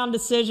fourth down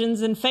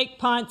decisions and fake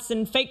punts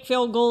and fake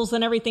field goals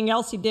and everything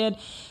else he did.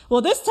 Well,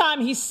 this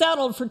time he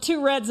settled for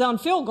 2 red zone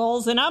field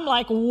goals, and I'm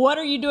like, what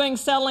are you doing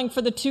settling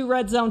for the 2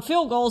 red zone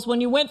field goals when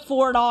you went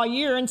for it all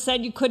year and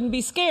said you couldn't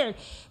be scared?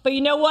 But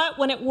you know what?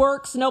 When it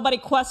works, nobody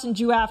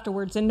questions you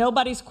afterwards, and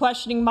nobody's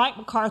questioning Mike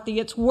McCarthy.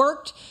 It's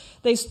worked.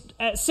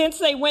 Since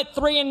they went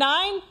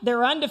 3-9,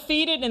 they're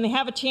undefeated, and they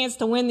have a chance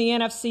to win the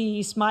NFC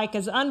East, Mike,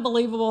 as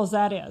unbelievable as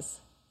that is.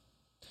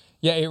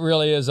 Yeah, it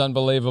really is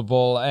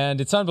unbelievable,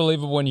 and it's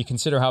unbelievable when you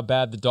consider how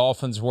bad the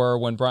Dolphins were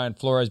when Brian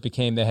Flores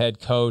became the head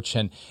coach,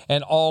 and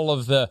all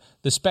of the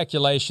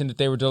speculation that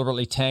they were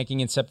deliberately tanking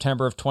in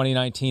September of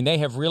 2019. They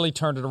have really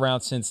turned it around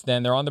since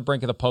then. They're on the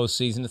brink of the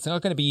postseason. It's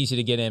not going to be easy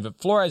to get in,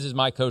 but Flores is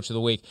my coach of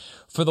the week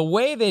for the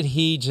way that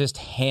he just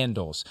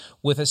handles,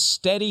 with a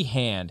steady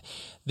hand,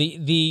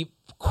 the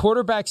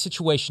quarterback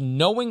situation,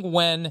 knowing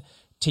when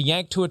to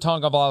yank Tua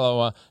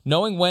Tagovailoa,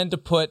 knowing when to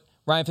put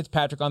Ryan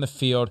Fitzpatrick on the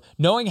field,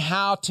 knowing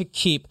how to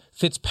keep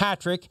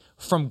Fitzpatrick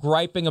from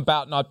griping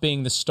about not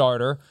being the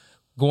starter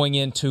going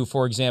into,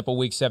 for example,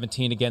 Week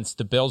 17 against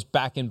the Bills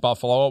back in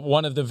Buffalo,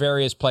 one of the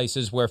various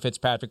places where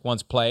Fitzpatrick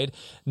once played,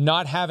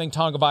 not having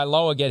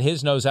Tagovailoa get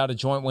his nose out of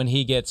joint when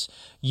he gets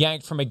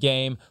yanked from a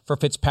game for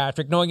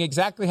Fitzpatrick, knowing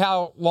exactly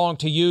how long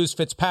to use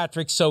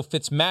Fitzpatrick so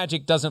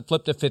Fitzmagic doesn't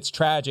flip to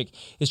Fitztragic.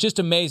 It's just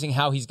amazing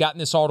how he's gotten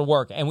this all to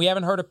work. And we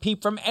haven't heard a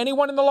peep from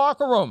anyone in the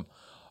locker room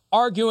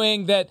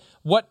arguing that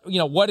what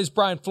is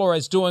Brian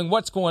Flores doing,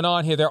 what's going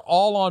on here. They're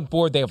all on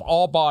board. They have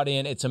all bought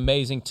in. It's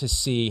amazing to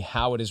see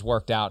how it has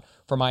worked out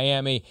for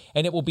Miami,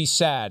 and it will be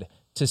sad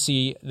to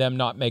see them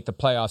not make the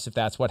playoffs if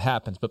that's what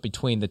happens. But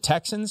between the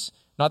Texans,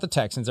 not the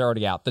Texans, they're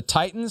already out, the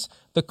Titans,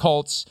 the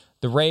Colts,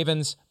 the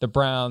Ravens, the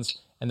Browns,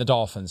 and the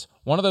Dolphins,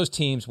 one of those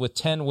teams with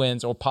 10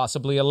 wins or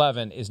possibly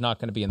 11 is not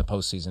going to be in the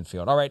postseason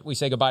field. All right, we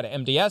say goodbye to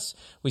MDS.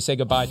 We say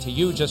goodbye to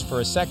you just for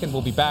a second.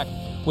 We'll be back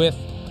with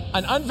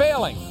an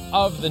unveiling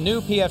of the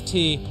new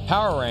PFT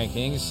Power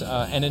Rankings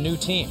and a new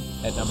team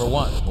at number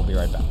 1. We'll be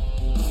right back.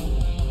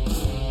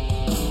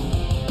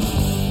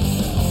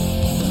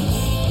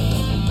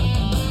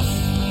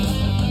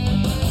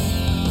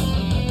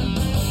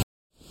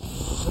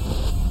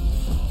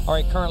 All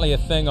right, currently a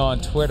thing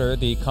on Twitter,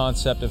 the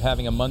concept of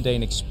having a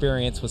mundane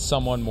experience with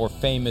someone more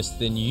famous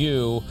than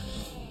you.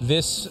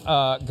 This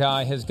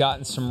guy has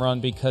gotten some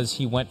run because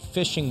he went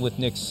fishing with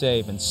Nick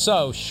Saban.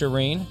 So,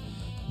 Shireen,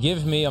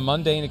 give me a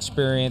mundane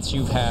experience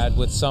you've had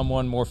with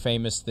someone more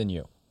famous than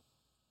you.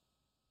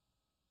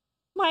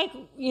 Mike,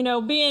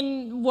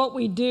 being what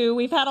we do,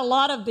 we've had a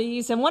lot of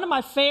these. And one of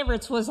my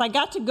favorites was I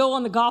got to go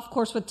on the golf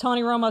course with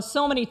Tony Romo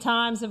so many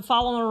times and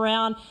follow him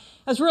around.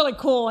 It was really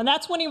cool. And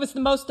that's when he was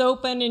the most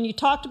open. And you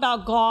talked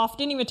about golf,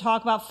 didn't even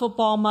talk about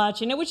football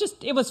much. And it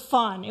was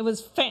fun. It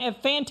was a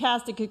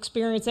fantastic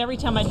experience every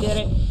time I did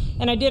it.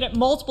 and I did it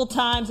multiple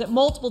times at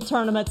multiple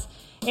tournaments.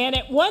 And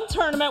at one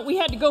tournament, we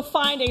had to go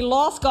find a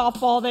lost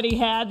golf ball that he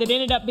had that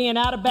ended up being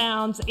out of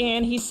bounds.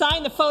 And he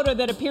signed the photo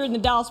that appeared in the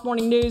Dallas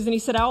Morning News. And he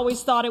said, I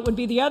always thought it would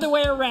be the other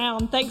way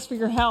around. Thanks for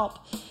your help,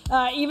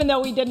 even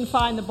though we didn't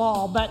find the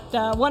ball. But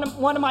one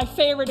of my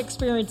favorite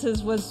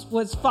experiences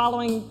was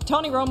following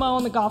Tony Romo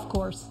on the golf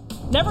course.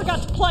 Never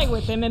got to play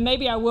with him, and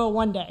maybe I will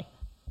one day.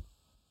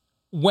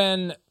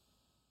 When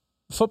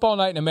Football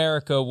Night in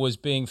America was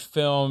being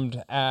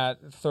filmed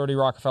at 30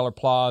 Rockefeller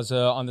Plaza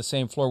on the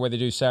same floor where they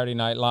do Saturday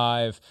Night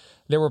Live,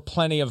 there were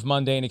plenty of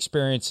mundane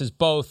experiences,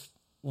 both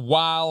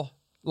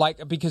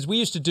because we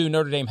used to do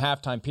Notre Dame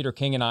halftime, Peter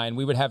King and I, and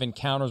we would have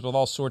encounters with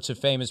all sorts of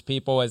famous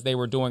people as they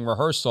were doing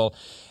rehearsal.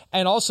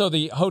 And also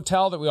the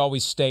hotel that we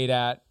always stayed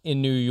at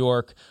in New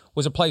York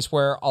was a place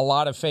where a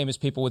lot of famous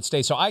people would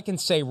stay. So I can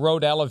say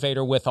rode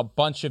elevator with a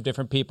bunch of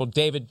different people,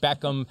 David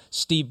Beckham,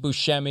 Steve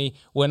Buscemi,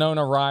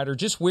 Winona Ryder,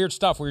 just weird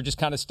stuff. We were just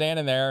kind of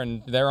standing there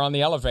and they're on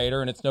the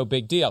elevator and it's no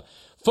big deal.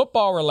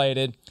 Football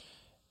related,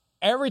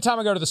 every time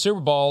I go to the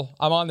Super Bowl,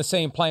 I'm on the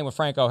same plane with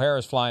Franco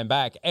Harris flying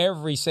back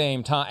every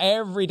same time,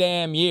 every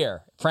damn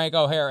year.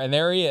 Franco Harris, and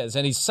there he is.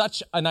 And he's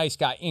such a nice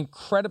guy,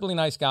 incredibly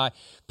nice guy.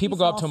 People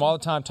go up to him all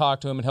the time, talk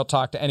to him, and he'll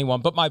talk to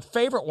anyone. But my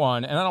favorite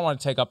one, and I don't want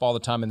to take up all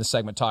the time in this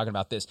segment talking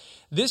about this,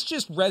 this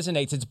just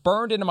resonates. It's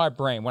burned into my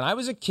brain. When I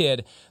was a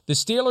kid, the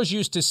Steelers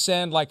used to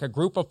send like a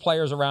group of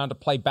players around to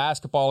play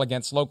basketball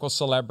against local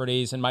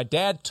celebrities. And my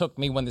dad took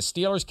me when the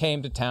Steelers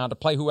came to town to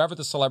play whoever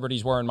the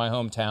celebrities were in my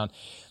hometown.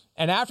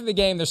 And after the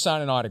game, they're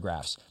signing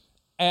autographs.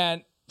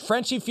 And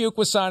Frenchie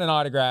Fuqua signing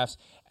autographs.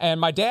 And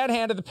my dad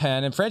handed the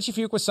pen, and Frenchie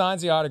Fuqua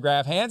signs the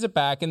autograph, hands it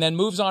back, and then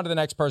moves on to the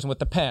next person with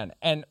the pen.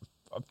 And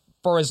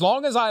for as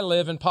long as I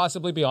live and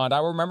possibly beyond, I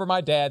remember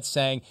my dad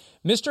saying,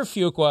 Mr.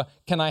 Fuqua,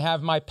 can I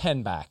have my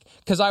pen back?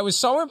 Because I was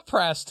so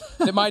impressed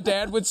that my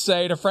dad would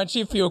say to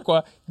Frenchie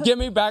Fuqua, give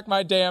me back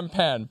my damn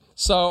pen.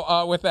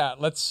 So with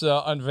that, let's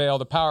unveil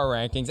the power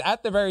rankings.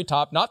 At the very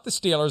top, not the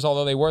Steelers,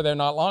 although they were there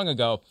not long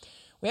ago,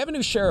 we have a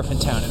new sheriff in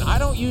town, and I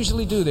don't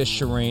usually do this,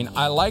 Shireen.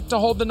 I like to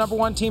hold the number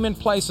one team in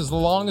place as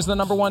long as the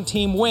number one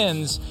team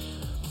wins.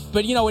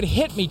 But, you know, it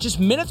hit me just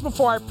minutes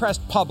before I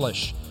pressed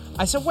publish.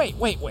 I said, wait.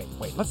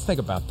 Let's think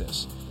about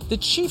this. The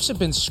Chiefs have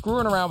been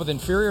screwing around with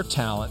inferior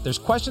talent. There's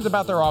questions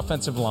about their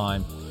offensive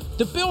line.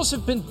 The Bills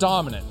have been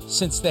dominant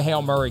since the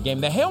Hail Murray game.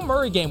 The Hail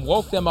Murray game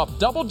woke them up.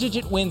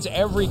 Double-digit wins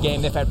every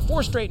game. They've had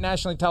 4 straight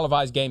nationally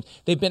televised games.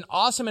 They've been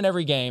awesome in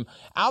every game.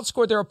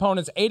 Outscored their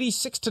opponents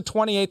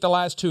 86-28 the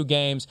last 2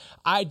 games.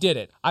 I did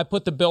it. I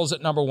put the Bills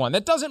at number 1.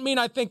 That doesn't mean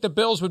I think the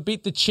Bills would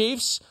beat the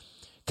Chiefs,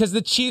 because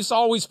the Chiefs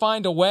always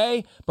find a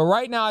way. But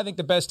right now, I think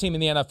the best team in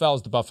the NFL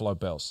is the Buffalo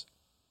Bills.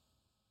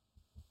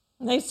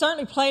 They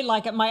certainly played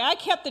like it, Mike. I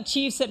kept the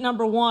Chiefs at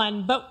number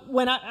 1, but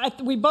when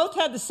we both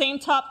had the same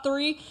top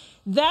 3,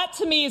 that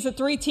to me is the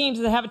 3 teams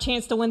that have a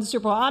chance to win the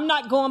Super Bowl. I'm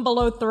not going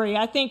below 3.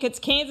 I think it's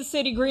Kansas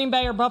City, Green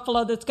Bay, or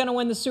Buffalo that's going to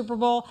win the Super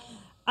Bowl.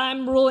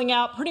 I'm ruling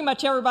out pretty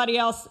much everybody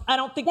else. I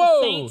don't think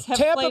the Saints have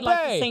played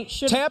like the Saints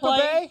should have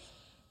played.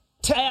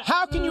 Tampa Bay?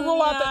 How can you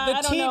rule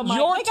out the team,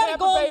 your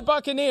Tampa Bay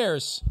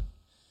Buccaneers?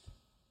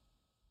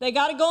 They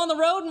got to go on the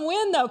road and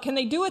win, though. Can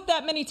they do it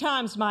that many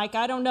times, Mike?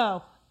 I don't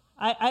know.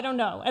 I don't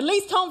know. At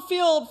least home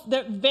field,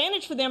 the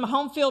advantage for them,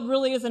 home field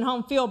really isn't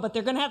home field, but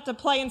they're going to have to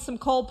play in some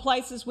cold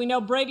places. We know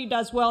Brady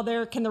does well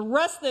there. Can the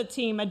rest of the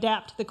team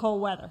adapt to the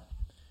cold weather?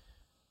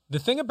 The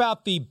thing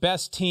about the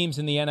best teams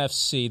in the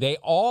NFC, they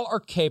all are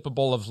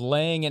capable of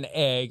laying an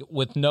egg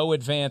with no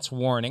advance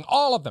warning.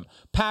 All of them.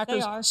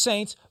 Packers,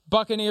 Saints,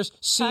 Buccaneers,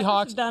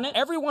 Seahawks. Done it.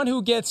 Everyone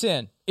who gets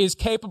in is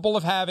capable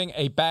of having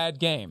a bad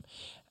game.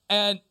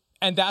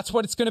 And that's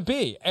what it's going to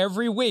be.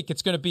 Every week,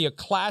 it's going to be a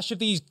clash of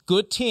these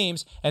good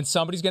teams, and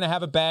somebody's going to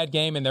have a bad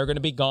game, and they're going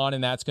to be gone,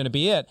 and that's going to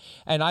be it.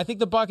 And I think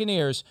the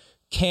Buccaneers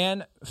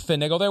can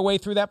finagle their way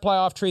through that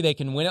playoff tree. They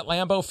can win at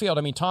Lambeau Field.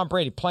 I mean, Tom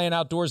Brady playing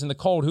outdoors in the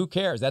cold, who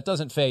cares? That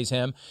doesn't faze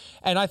him.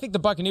 And I think the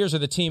Buccaneers are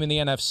the team in the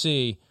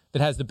NFC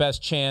that has the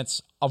best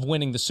chance of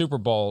winning the Super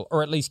Bowl,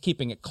 or at least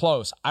keeping it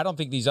close. I don't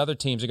think these other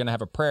teams are going to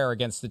have a prayer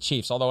against the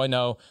Chiefs, although I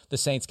know the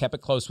Saints kept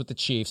it close with the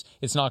Chiefs.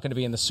 It's not going to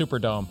be in the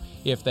Superdome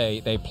if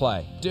they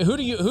play.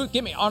 Who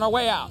give me, on our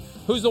way out,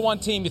 who's the one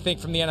team you think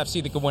from the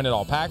NFC that could win it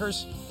all?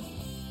 Packers?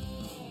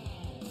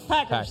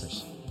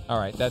 Packers. All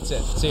right, that's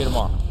it. See you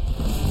tomorrow.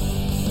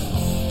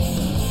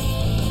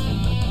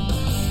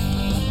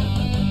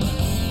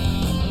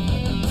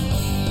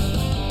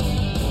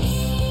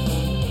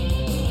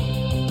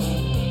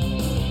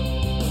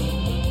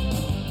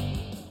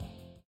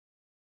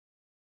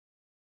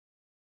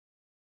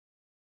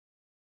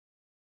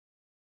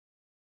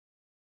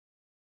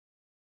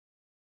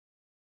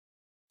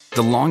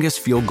 The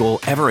longest field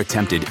goal ever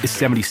attempted is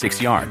 76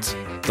 yards.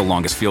 The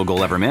longest field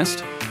goal ever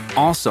missed?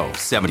 Also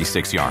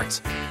 76 yards.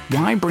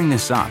 Why bring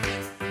this up?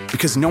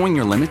 Because knowing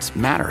your limits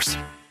matters,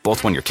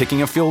 both when you're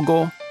kicking a field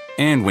goal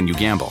and when you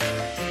gamble.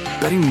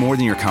 Betting more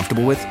than you're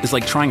comfortable with is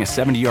like trying a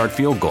 70-yard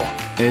field goal.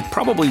 It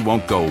probably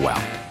won't go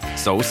well.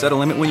 So set a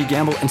limit when you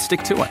gamble and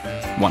stick to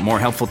it. Want more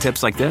helpful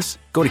tips like this?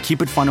 Go to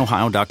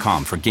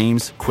keepitfunohio.com for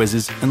games,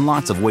 quizzes, and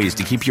lots of ways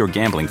to keep your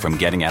gambling from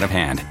getting out of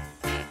hand.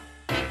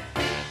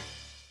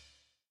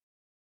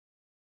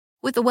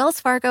 With the Wells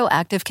Fargo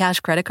Active Cash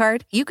Credit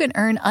Card, you can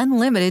earn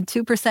unlimited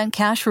 2%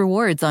 cash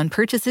rewards on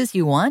purchases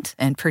you want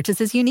and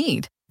purchases you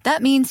need.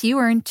 That means you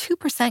earn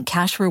 2%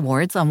 cash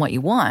rewards on what you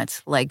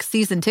want, like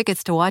season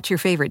tickets to watch your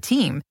favorite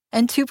team,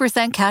 and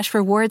 2% cash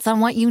rewards on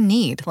what you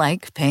need,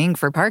 like paying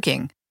for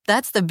parking.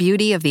 That's the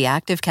beauty of the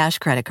Active Cash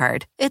Credit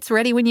Card. It's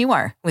ready when you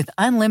are, with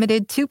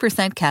unlimited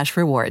 2% cash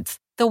rewards.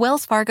 The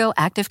Wells Fargo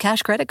Active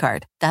Cash Credit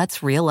Card.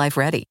 That's real life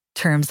ready.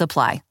 Terms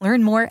apply.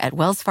 Learn more at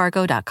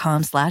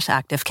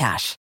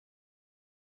wellsfargo.com/activecash.